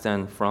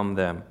lampstand from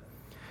them.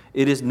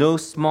 It is no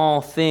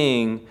small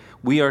thing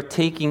we are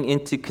taking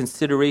into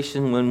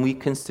consideration when we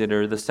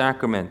consider the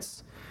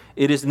sacraments.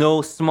 It is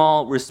no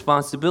small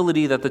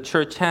responsibility that the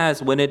church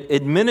has when it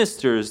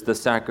administers the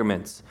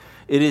sacraments.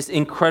 It is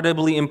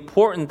incredibly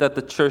important that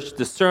the church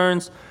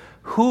discerns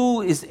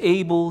who is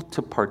able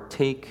to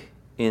partake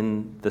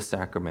in the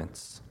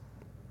sacraments.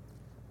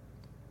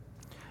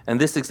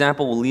 And this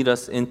example will lead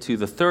us into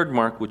the third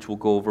mark, which we'll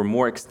go over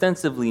more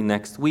extensively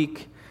next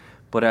week.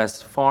 But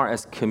as far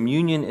as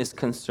communion is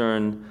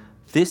concerned,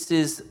 this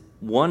is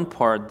one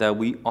part that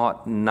we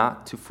ought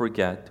not to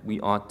forget, we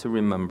ought to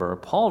remember.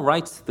 Paul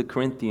writes to the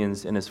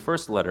Corinthians in his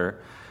first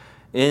letter,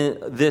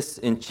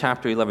 in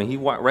chapter 11. He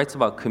writes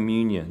about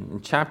communion.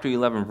 In chapter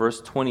 11,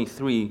 verse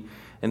 23,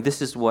 and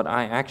this is what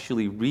I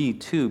actually read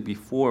too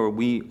before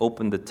we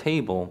open the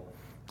table.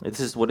 This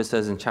is what it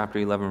says in chapter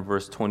 11,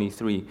 verse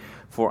 23.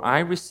 For I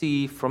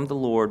received from the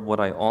Lord what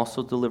I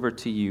also delivered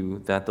to you,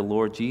 that the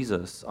Lord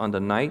Jesus, on the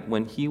night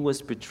when he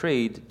was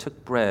betrayed,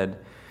 took bread,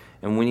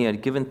 and when he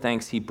had given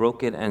thanks, he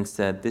broke it and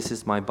said, This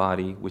is my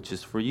body, which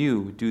is for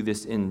you. Do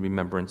this in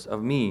remembrance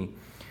of me.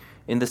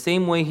 In the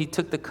same way, he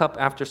took the cup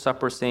after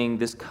supper, saying,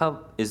 This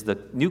cup is the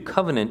new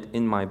covenant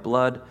in my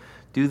blood.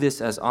 Do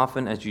this as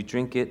often as you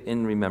drink it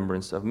in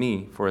remembrance of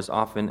me. For as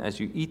often as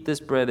you eat this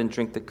bread and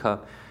drink the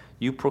cup,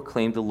 you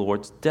proclaim the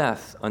Lord's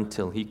death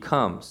until he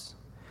comes.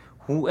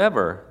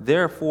 Whoever,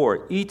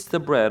 therefore, eats the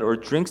bread or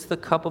drinks the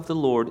cup of the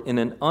Lord in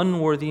an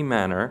unworthy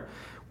manner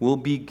will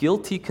be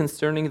guilty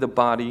concerning the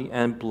body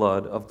and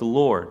blood of the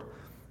Lord.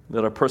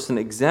 Let a person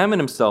examine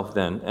himself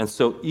then, and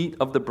so eat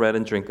of the bread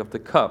and drink of the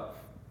cup.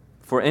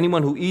 For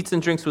anyone who eats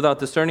and drinks without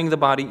discerning the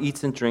body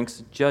eats and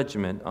drinks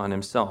judgment on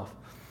himself.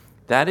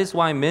 That is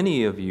why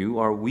many of you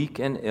are weak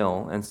and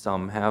ill, and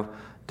some have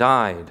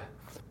died.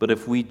 But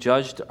if we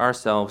judged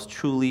ourselves,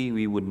 truly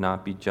we would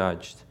not be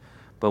judged.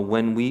 But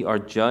when we are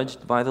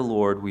judged by the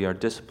Lord, we are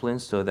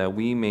disciplined so that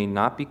we may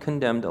not be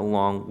condemned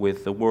along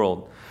with the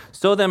world.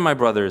 So then, my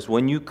brothers,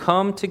 when you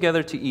come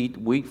together to eat,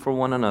 wait for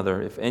one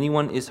another. If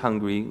anyone is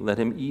hungry, let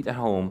him eat at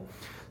home,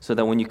 so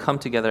that when you come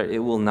together, it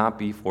will not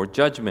be for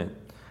judgment.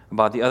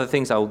 About the other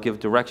things, I will give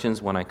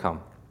directions when I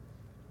come.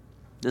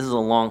 This is a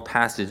long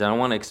passage. I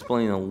want to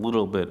explain a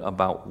little bit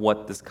about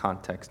what this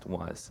context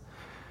was.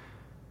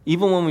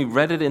 Even when we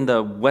read it in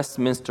the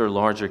Westminster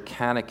Larger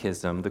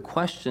Catechism, the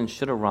question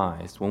should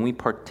arise when we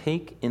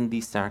partake in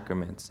these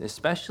sacraments,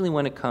 especially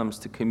when it comes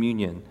to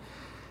communion.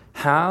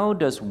 How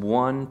does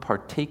one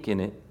partake in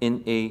it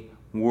in a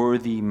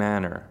worthy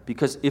manner?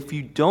 Because if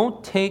you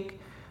don't take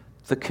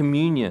the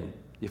communion,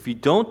 if you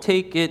don't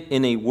take it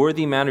in a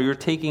worthy manner, you're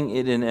taking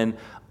it in an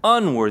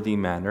unworthy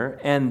manner,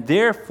 and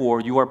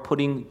therefore you are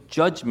putting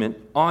judgment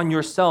on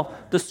yourself.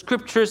 The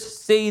scriptures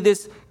say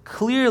this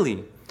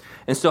clearly.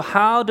 And so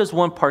how does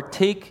one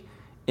partake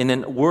in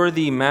a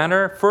worthy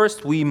manner?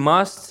 First, we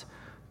must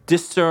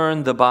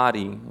discern the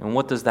body. And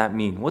what does that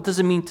mean? What does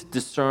it mean to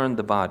discern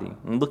the body?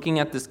 And looking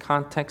at this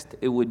context,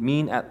 it would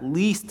mean at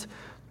least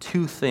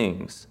two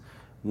things.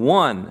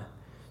 One,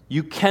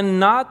 you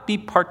cannot be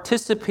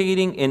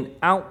participating in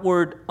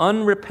outward,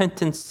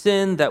 unrepentant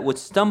sin that would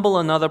stumble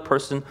another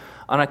person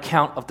on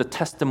account of the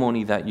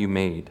testimony that you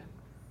made.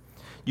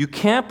 You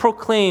can't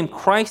proclaim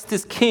Christ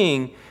is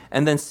King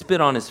and then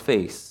spit on his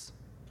face.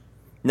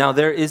 Now,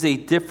 there is a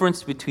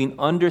difference between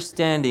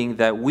understanding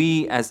that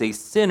we as a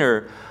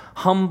sinner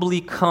humbly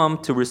come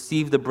to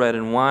receive the bread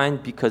and wine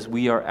because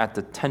we are at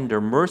the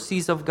tender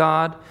mercies of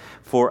God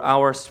for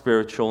our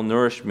spiritual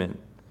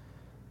nourishment.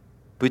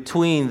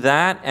 Between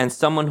that and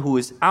someone who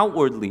is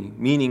outwardly,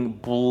 meaning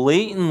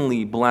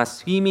blatantly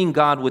blaspheming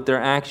God with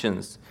their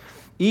actions.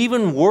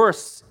 Even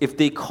worse, if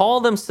they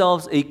call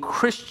themselves a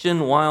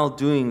Christian while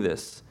doing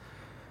this.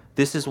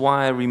 This is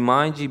why I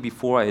remind you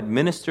before I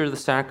administer the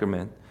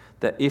sacrament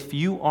that if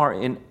you are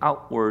in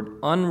outward,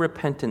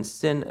 unrepentant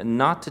sin,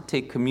 not to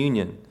take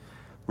communion,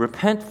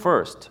 repent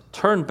first.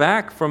 Turn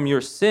back from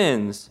your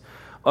sins.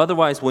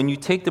 Otherwise, when you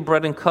take the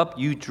bread and cup,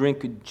 you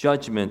drink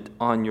judgment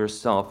on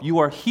yourself. You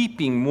are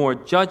heaping more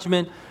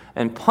judgment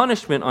and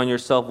punishment on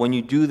yourself when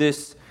you do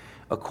this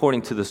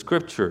according to the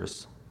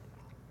scriptures.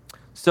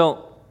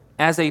 So,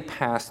 as a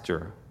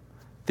pastor,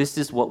 this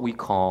is what we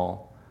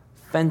call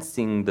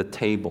fencing the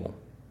table.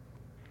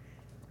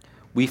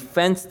 We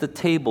fence the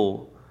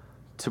table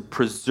to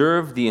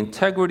preserve the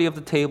integrity of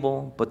the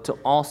table, but to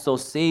also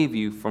save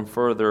you from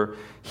further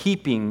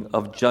heaping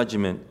of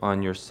judgment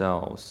on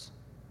yourselves.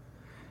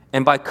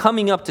 And by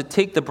coming up to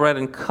take the bread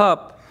and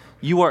cup,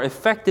 you are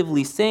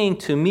effectively saying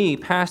to me,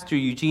 Pastor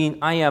Eugene,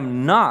 I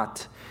am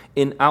not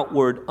in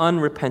outward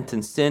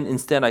unrepentant sin.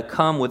 Instead, I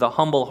come with a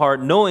humble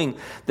heart, knowing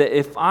that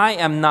if I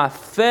am not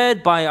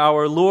fed by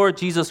our Lord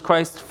Jesus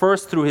Christ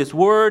first through his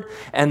word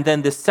and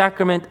then the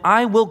sacrament,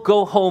 I will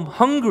go home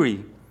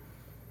hungry.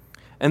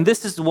 And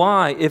this is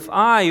why, if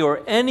I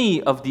or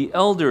any of the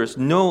elders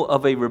know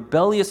of a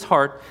rebellious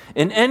heart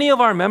in any of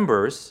our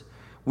members,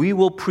 we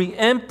will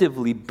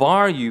preemptively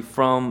bar you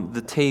from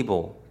the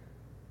table.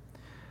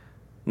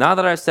 Now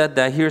that I've said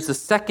that, here's the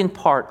second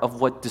part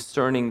of what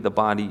discerning the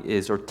body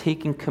is, or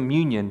taking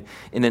communion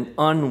in an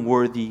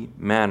unworthy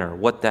manner,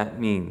 what that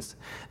means.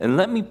 And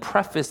let me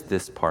preface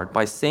this part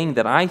by saying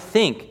that I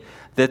think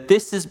that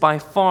this is by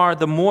far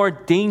the more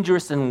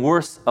dangerous and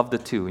worse of the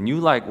two. And you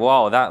like,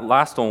 wow, that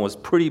last one was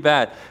pretty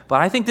bad.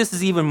 But I think this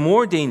is even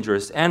more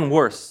dangerous and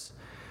worse.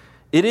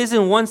 It is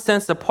in one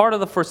sense a part of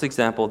the first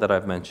example that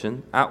I've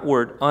mentioned,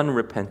 outward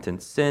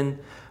unrepentant sin,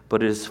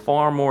 but it is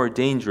far more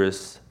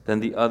dangerous than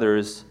the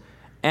others,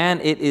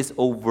 and it is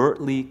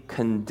overtly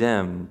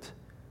condemned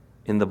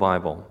in the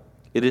Bible.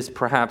 It is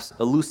perhaps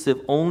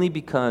elusive only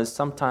because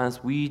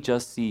sometimes we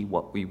just see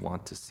what we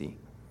want to see.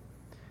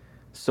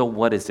 So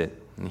what is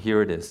it? And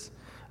here it is.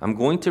 I'm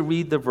going to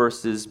read the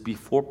verses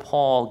before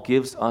Paul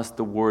gives us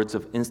the words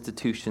of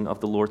institution of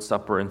the Lord's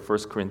Supper in 1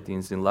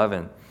 Corinthians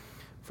 11.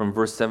 From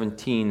verse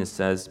 17 it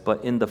says,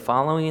 "But in the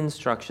following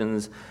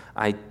instructions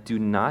I do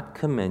not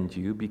commend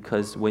you,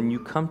 because when you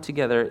come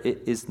together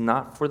it is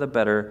not for the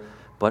better,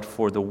 but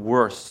for the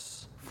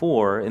worse.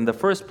 For, in the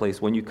first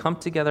place, when you come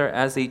together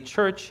as a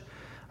church,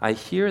 I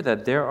hear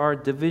that there are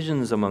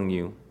divisions among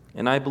you,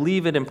 and I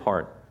believe it in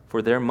part.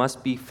 For there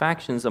must be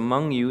factions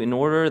among you in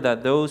order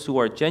that those who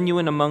are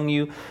genuine among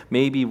you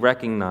may be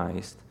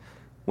recognized.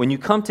 When you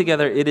come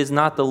together, it is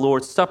not the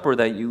Lord's Supper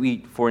that you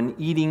eat, for in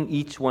eating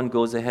each one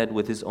goes ahead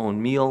with his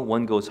own meal.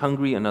 One goes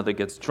hungry, another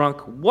gets drunk.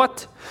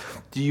 What?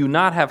 Do you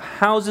not have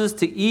houses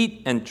to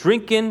eat and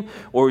drink in?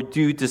 Or do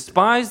you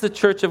despise the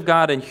church of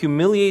God and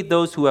humiliate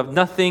those who have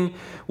nothing?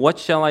 What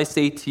shall I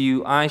say to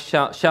you?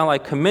 Shall I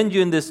commend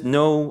you in this?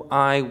 No,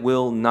 I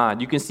will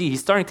not." You can see he's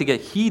starting to get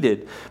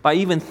heated by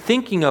even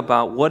thinking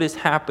about what is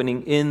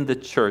happening in the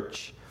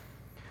church.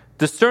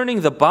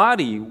 Discerning the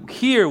body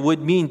here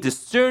would mean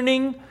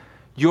discerning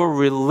your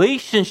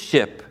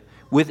relationship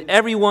with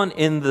everyone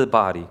in the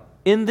body,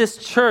 in this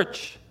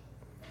church.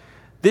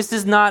 This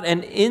is not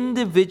an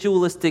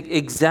individualistic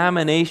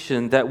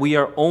examination that we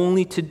are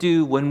only to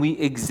do when we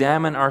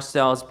examine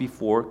ourselves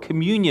before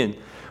communion.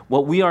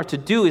 What we are to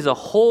do is a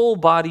whole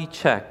body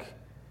check.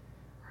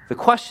 The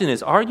question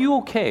is, are you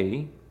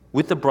okay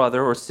with the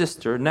brother or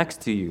sister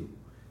next to you?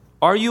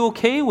 Are you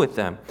okay with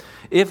them?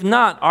 If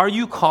not, are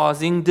you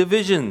causing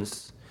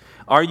divisions?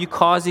 Are you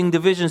causing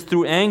divisions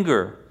through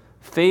anger,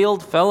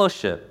 failed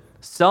fellowship,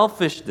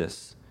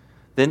 selfishness?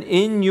 Then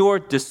in your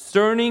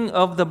discerning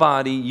of the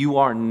body, you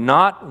are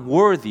not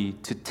worthy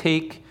to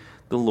take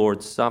the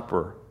Lord's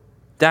Supper.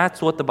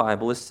 That's what the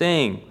Bible is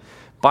saying.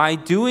 By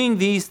doing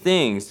these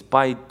things,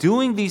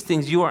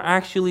 you are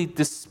actually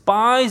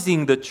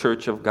despising the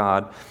church of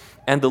God.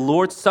 And the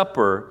Lord's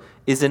Supper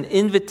is an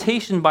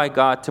invitation by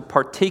God to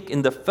partake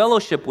in the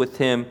fellowship with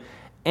Him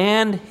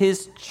and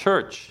His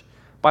church.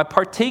 By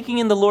partaking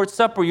in the Lord's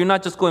Supper, you're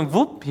not just going,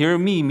 whoop, here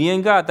me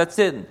and God, that's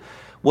it.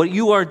 What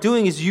you are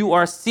doing is you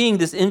are seeing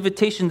this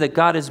invitation that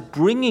God is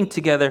bringing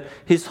together.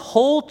 His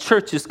whole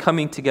church is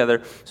coming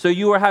together. So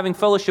you are having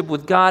fellowship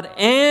with God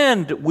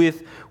and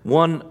with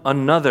one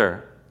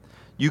another.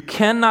 You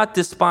cannot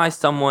despise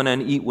someone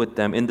and eat with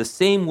them. In the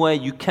same way,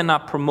 you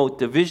cannot promote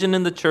division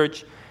in the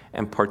church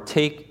and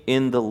partake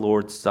in the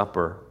Lord's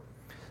Supper.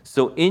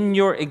 So in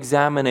your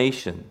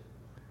examination,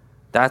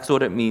 that's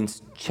what it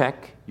means.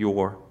 Check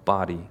your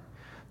body.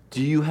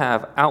 Do you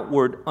have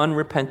outward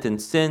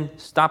unrepentant sin?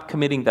 Stop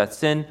committing that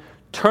sin.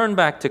 Turn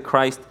back to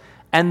Christ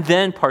and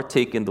then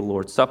partake in the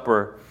Lord's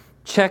Supper.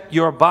 Check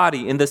your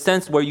body in the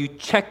sense where you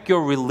check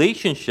your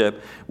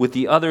relationship with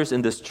the others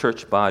in this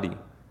church body.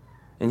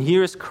 And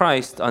here is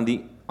Christ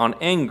on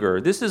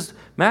anger. This is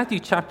Matthew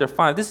chapter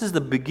 5. This is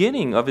the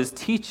beginning of his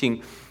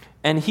teaching.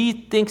 And he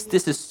thinks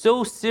this is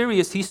so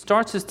serious. He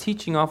starts his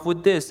teaching off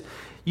with this.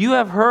 You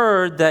have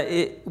heard that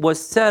it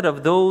was said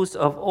of those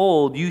of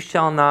old, you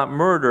shall not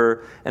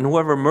murder, and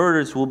whoever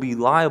murders will be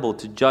liable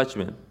to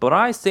judgment. But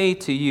I say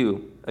to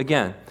you,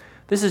 again,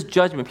 this is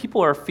judgment.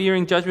 People are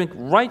fearing judgment,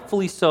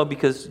 rightfully so,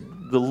 because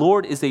the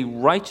Lord is a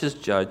righteous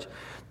judge.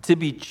 To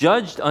be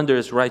judged under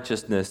his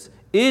righteousness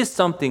is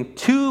something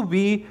to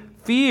be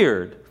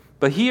feared.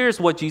 But here's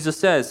what Jesus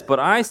says, "But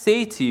I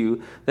say to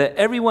you that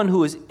everyone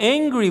who is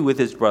angry with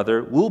his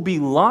brother will be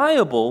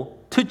liable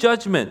to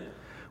judgment.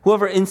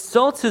 Whoever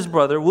insults his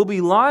brother will be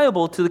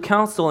liable to the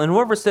council, and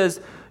whoever says,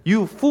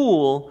 'You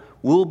fool,'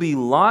 will be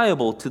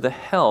liable to the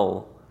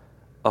hell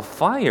of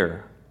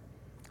fire."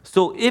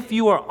 So if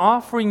you are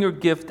offering your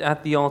gift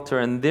at the altar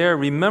and there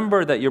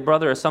remember that your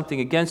brother has something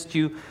against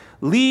you,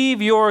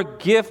 leave your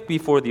gift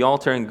before the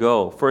altar and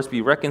go. First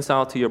be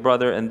reconciled to your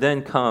brother and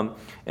then come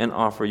and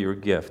offer your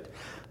gift.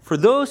 For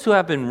those who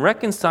have been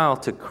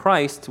reconciled to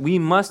Christ, we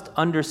must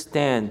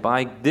understand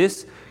by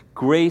this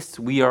grace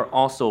we are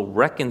also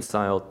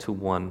reconciled to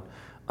one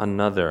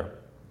another.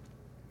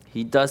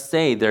 He does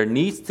say there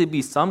needs to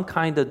be some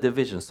kind of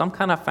division, some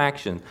kind of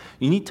faction.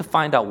 You need to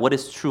find out what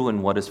is true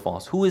and what is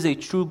false. Who is a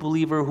true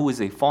believer? Who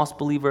is a false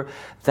believer?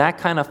 That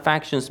kind of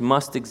factions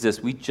must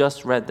exist. We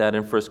just read that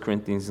in 1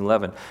 Corinthians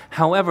 11.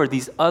 However,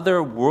 these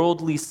other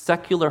worldly,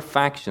 secular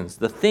factions,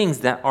 the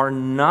things that are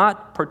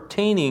not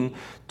pertaining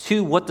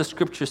to what the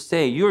scriptures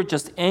say, you're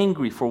just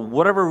angry for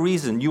whatever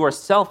reason, you are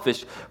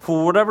selfish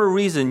for whatever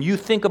reason, you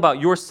think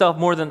about yourself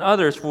more than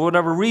others for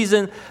whatever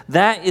reason,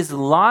 that is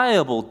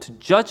liable to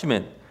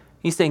judgment.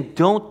 He's saying,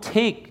 don't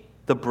take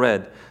the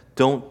bread,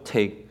 don't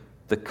take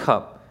the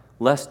cup,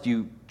 lest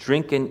you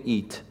drink and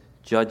eat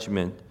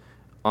judgment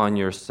on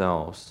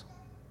yourselves.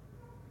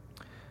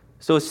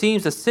 So it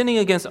seems that sinning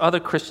against other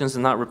Christians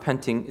and not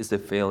repenting is a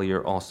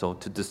failure also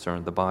to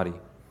discern the body.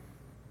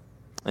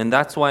 And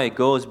that's why it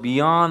goes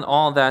beyond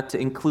all that to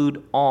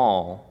include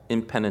all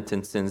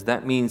impenitent sins.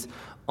 That means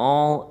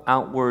all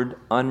outward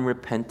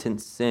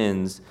unrepentant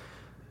sins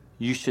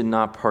you should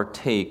not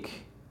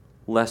partake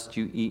lest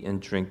you eat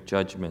and drink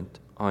judgment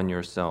on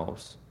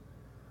yourselves.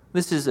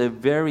 This is a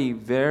very,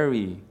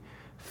 very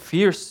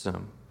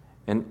fearsome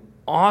and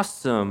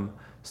awesome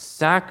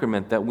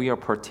sacrament that we are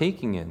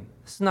partaking in.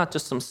 This is not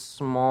just some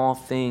small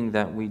thing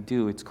that we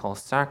do. It's called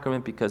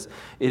sacrament because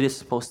it is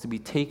supposed to be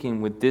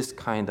taken with this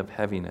kind of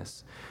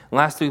heaviness.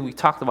 Last week we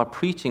talked about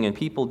preaching, and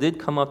people did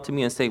come up to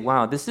me and say,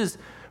 wow, this is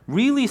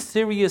really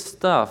serious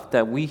stuff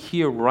that we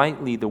hear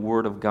rightly the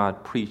Word of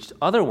God preached.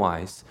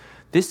 Otherwise,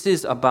 this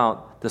is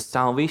about the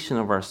salvation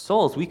of our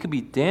souls. We could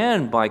be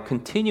damned by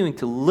continuing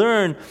to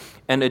learn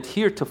and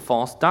adhere to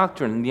false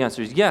doctrine. And the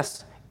answer is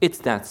yes, it's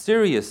that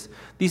serious.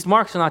 These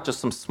marks are not just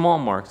some small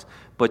marks,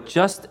 but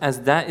just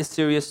as that is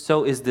serious,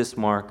 so is this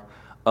mark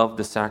of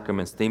the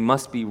sacraments. They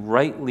must be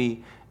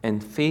rightly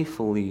and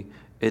faithfully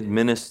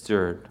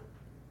administered.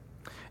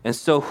 And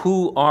so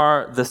who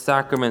are the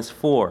sacraments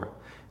for?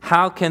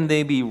 How can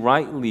they be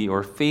rightly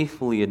or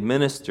faithfully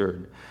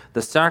administered?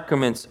 The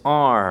sacraments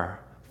are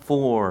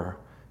for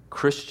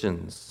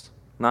Christians,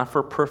 not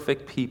for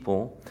perfect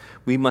people.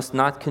 We must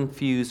not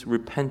confuse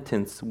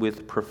repentance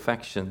with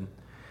perfection.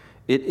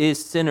 It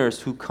is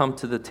sinners who come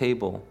to the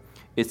table.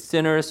 It's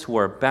sinners who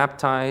are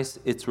baptized.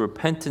 It's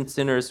repentant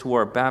sinners who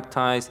are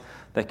baptized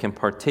that can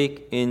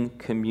partake in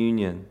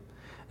communion.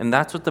 And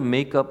that's what the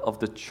makeup of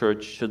the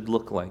church should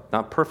look like.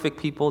 Not perfect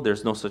people.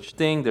 There's no such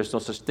thing. There's no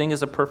such thing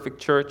as a perfect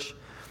church.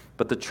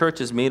 But the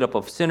church is made up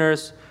of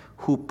sinners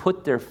who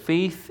put their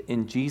faith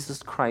in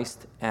Jesus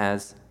Christ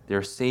as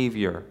their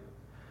Savior.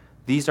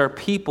 These are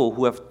people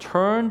who have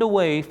turned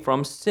away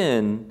from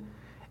sin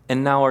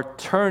and now are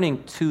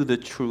turning to the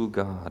true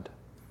God.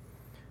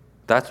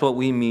 That's what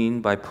we mean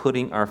by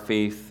putting our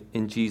faith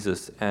in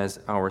Jesus as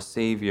our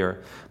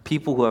Savior.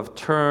 People who have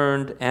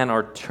turned and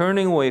are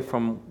turning away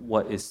from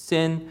what is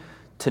sin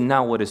to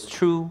now what is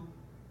true,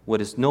 what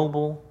is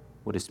noble,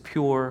 what is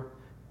pure,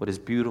 what is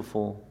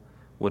beautiful,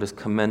 what is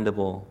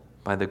commendable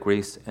by the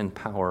grace and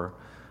power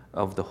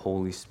of the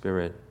Holy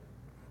Spirit.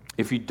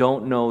 If you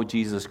don't know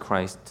Jesus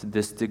Christ to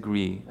this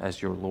degree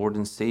as your Lord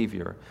and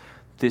Savior,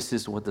 this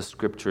is what the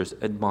Scriptures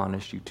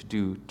admonish you to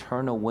do.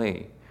 Turn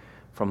away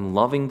from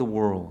loving the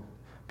world,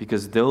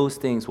 because those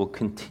things will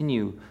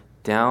continue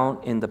down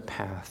in the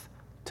path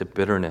to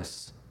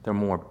bitterness. The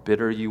more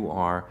bitter you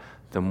are,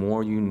 the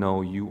more you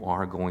know you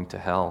are going to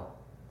hell.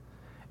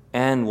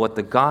 And what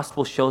the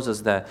gospel shows us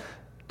that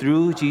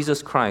through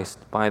Jesus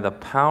Christ, by the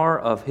power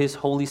of His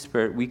Holy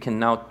Spirit, we can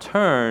now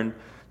turn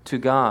to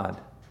God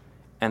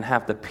and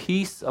have the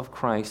peace of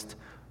Christ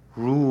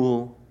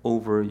rule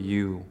over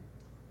you.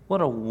 What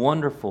a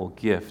wonderful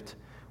gift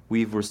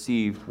we've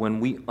received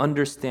when we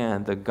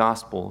understand the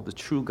gospel, the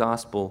true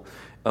gospel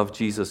of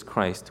Jesus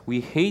Christ.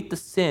 We hate the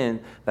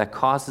sin that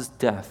causes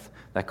death,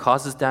 that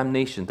causes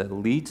damnation, that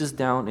leads us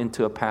down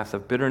into a path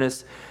of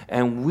bitterness.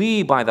 And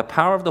we, by the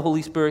power of the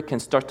Holy Spirit, can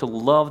start to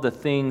love the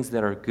things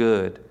that are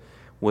good,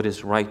 what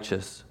is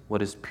righteous,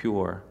 what is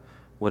pure,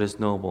 what is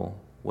noble,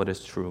 what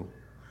is true.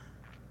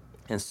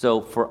 And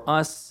so for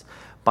us,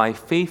 by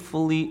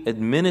faithfully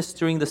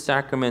administering the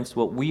sacraments,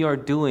 what we are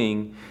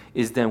doing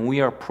is then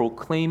we are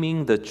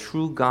proclaiming the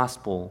true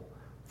gospel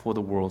for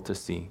the world to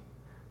see.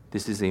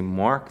 This is a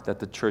mark that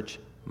the church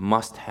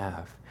must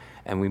have,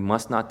 and we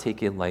must not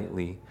take it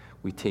lightly.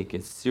 We take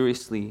it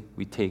seriously.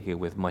 We take it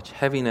with much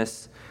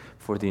heaviness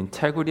for the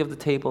integrity of the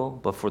table,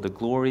 but for the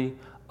glory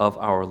of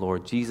our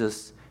Lord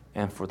Jesus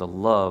and for the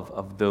love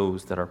of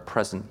those that are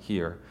present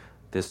here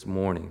this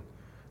morning,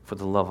 for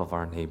the love of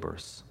our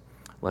neighbors.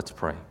 Let's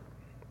pray.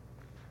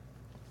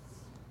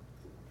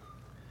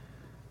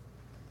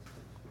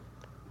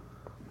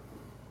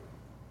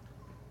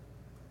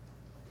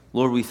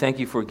 Lord, we thank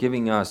you for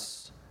giving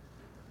us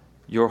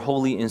your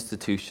holy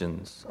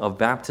institutions of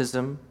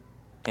baptism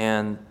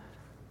and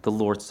the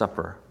Lord's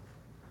Supper.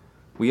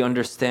 We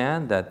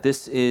understand that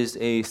this is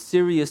a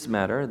serious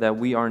matter, that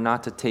we are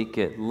not to take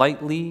it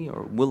lightly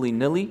or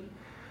willy-nilly,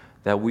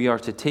 that we are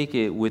to take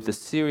it with the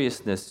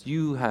seriousness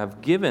you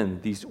have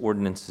given these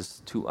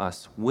ordinances to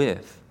us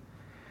with.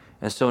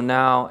 And so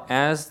now,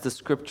 as the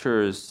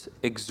Scriptures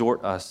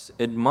exhort us,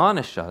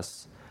 admonish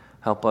us,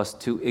 help us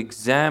to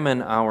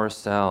examine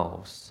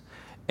ourselves,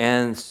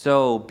 and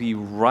so be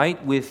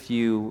right with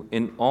you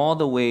in all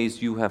the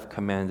ways you have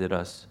commanded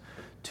us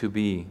to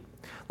be.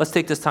 Let's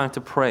take this time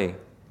to pray,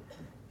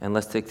 and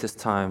let's take this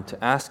time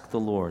to ask the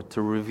Lord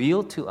to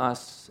reveal to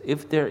us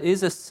if there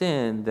is a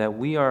sin that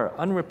we are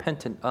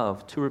unrepentant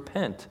of, to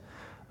repent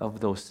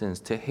of those sins,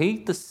 to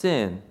hate the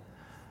sin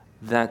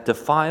that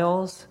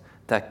defiles,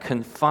 that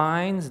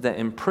confines, that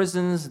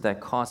imprisons, that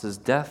causes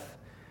death,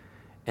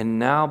 and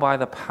now by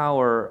the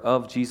power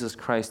of Jesus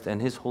Christ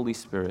and His Holy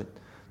Spirit,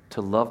 to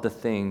love the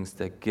things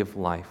that give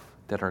life,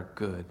 that are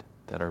good,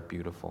 that are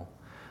beautiful.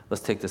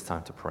 Let's take this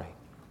time to pray.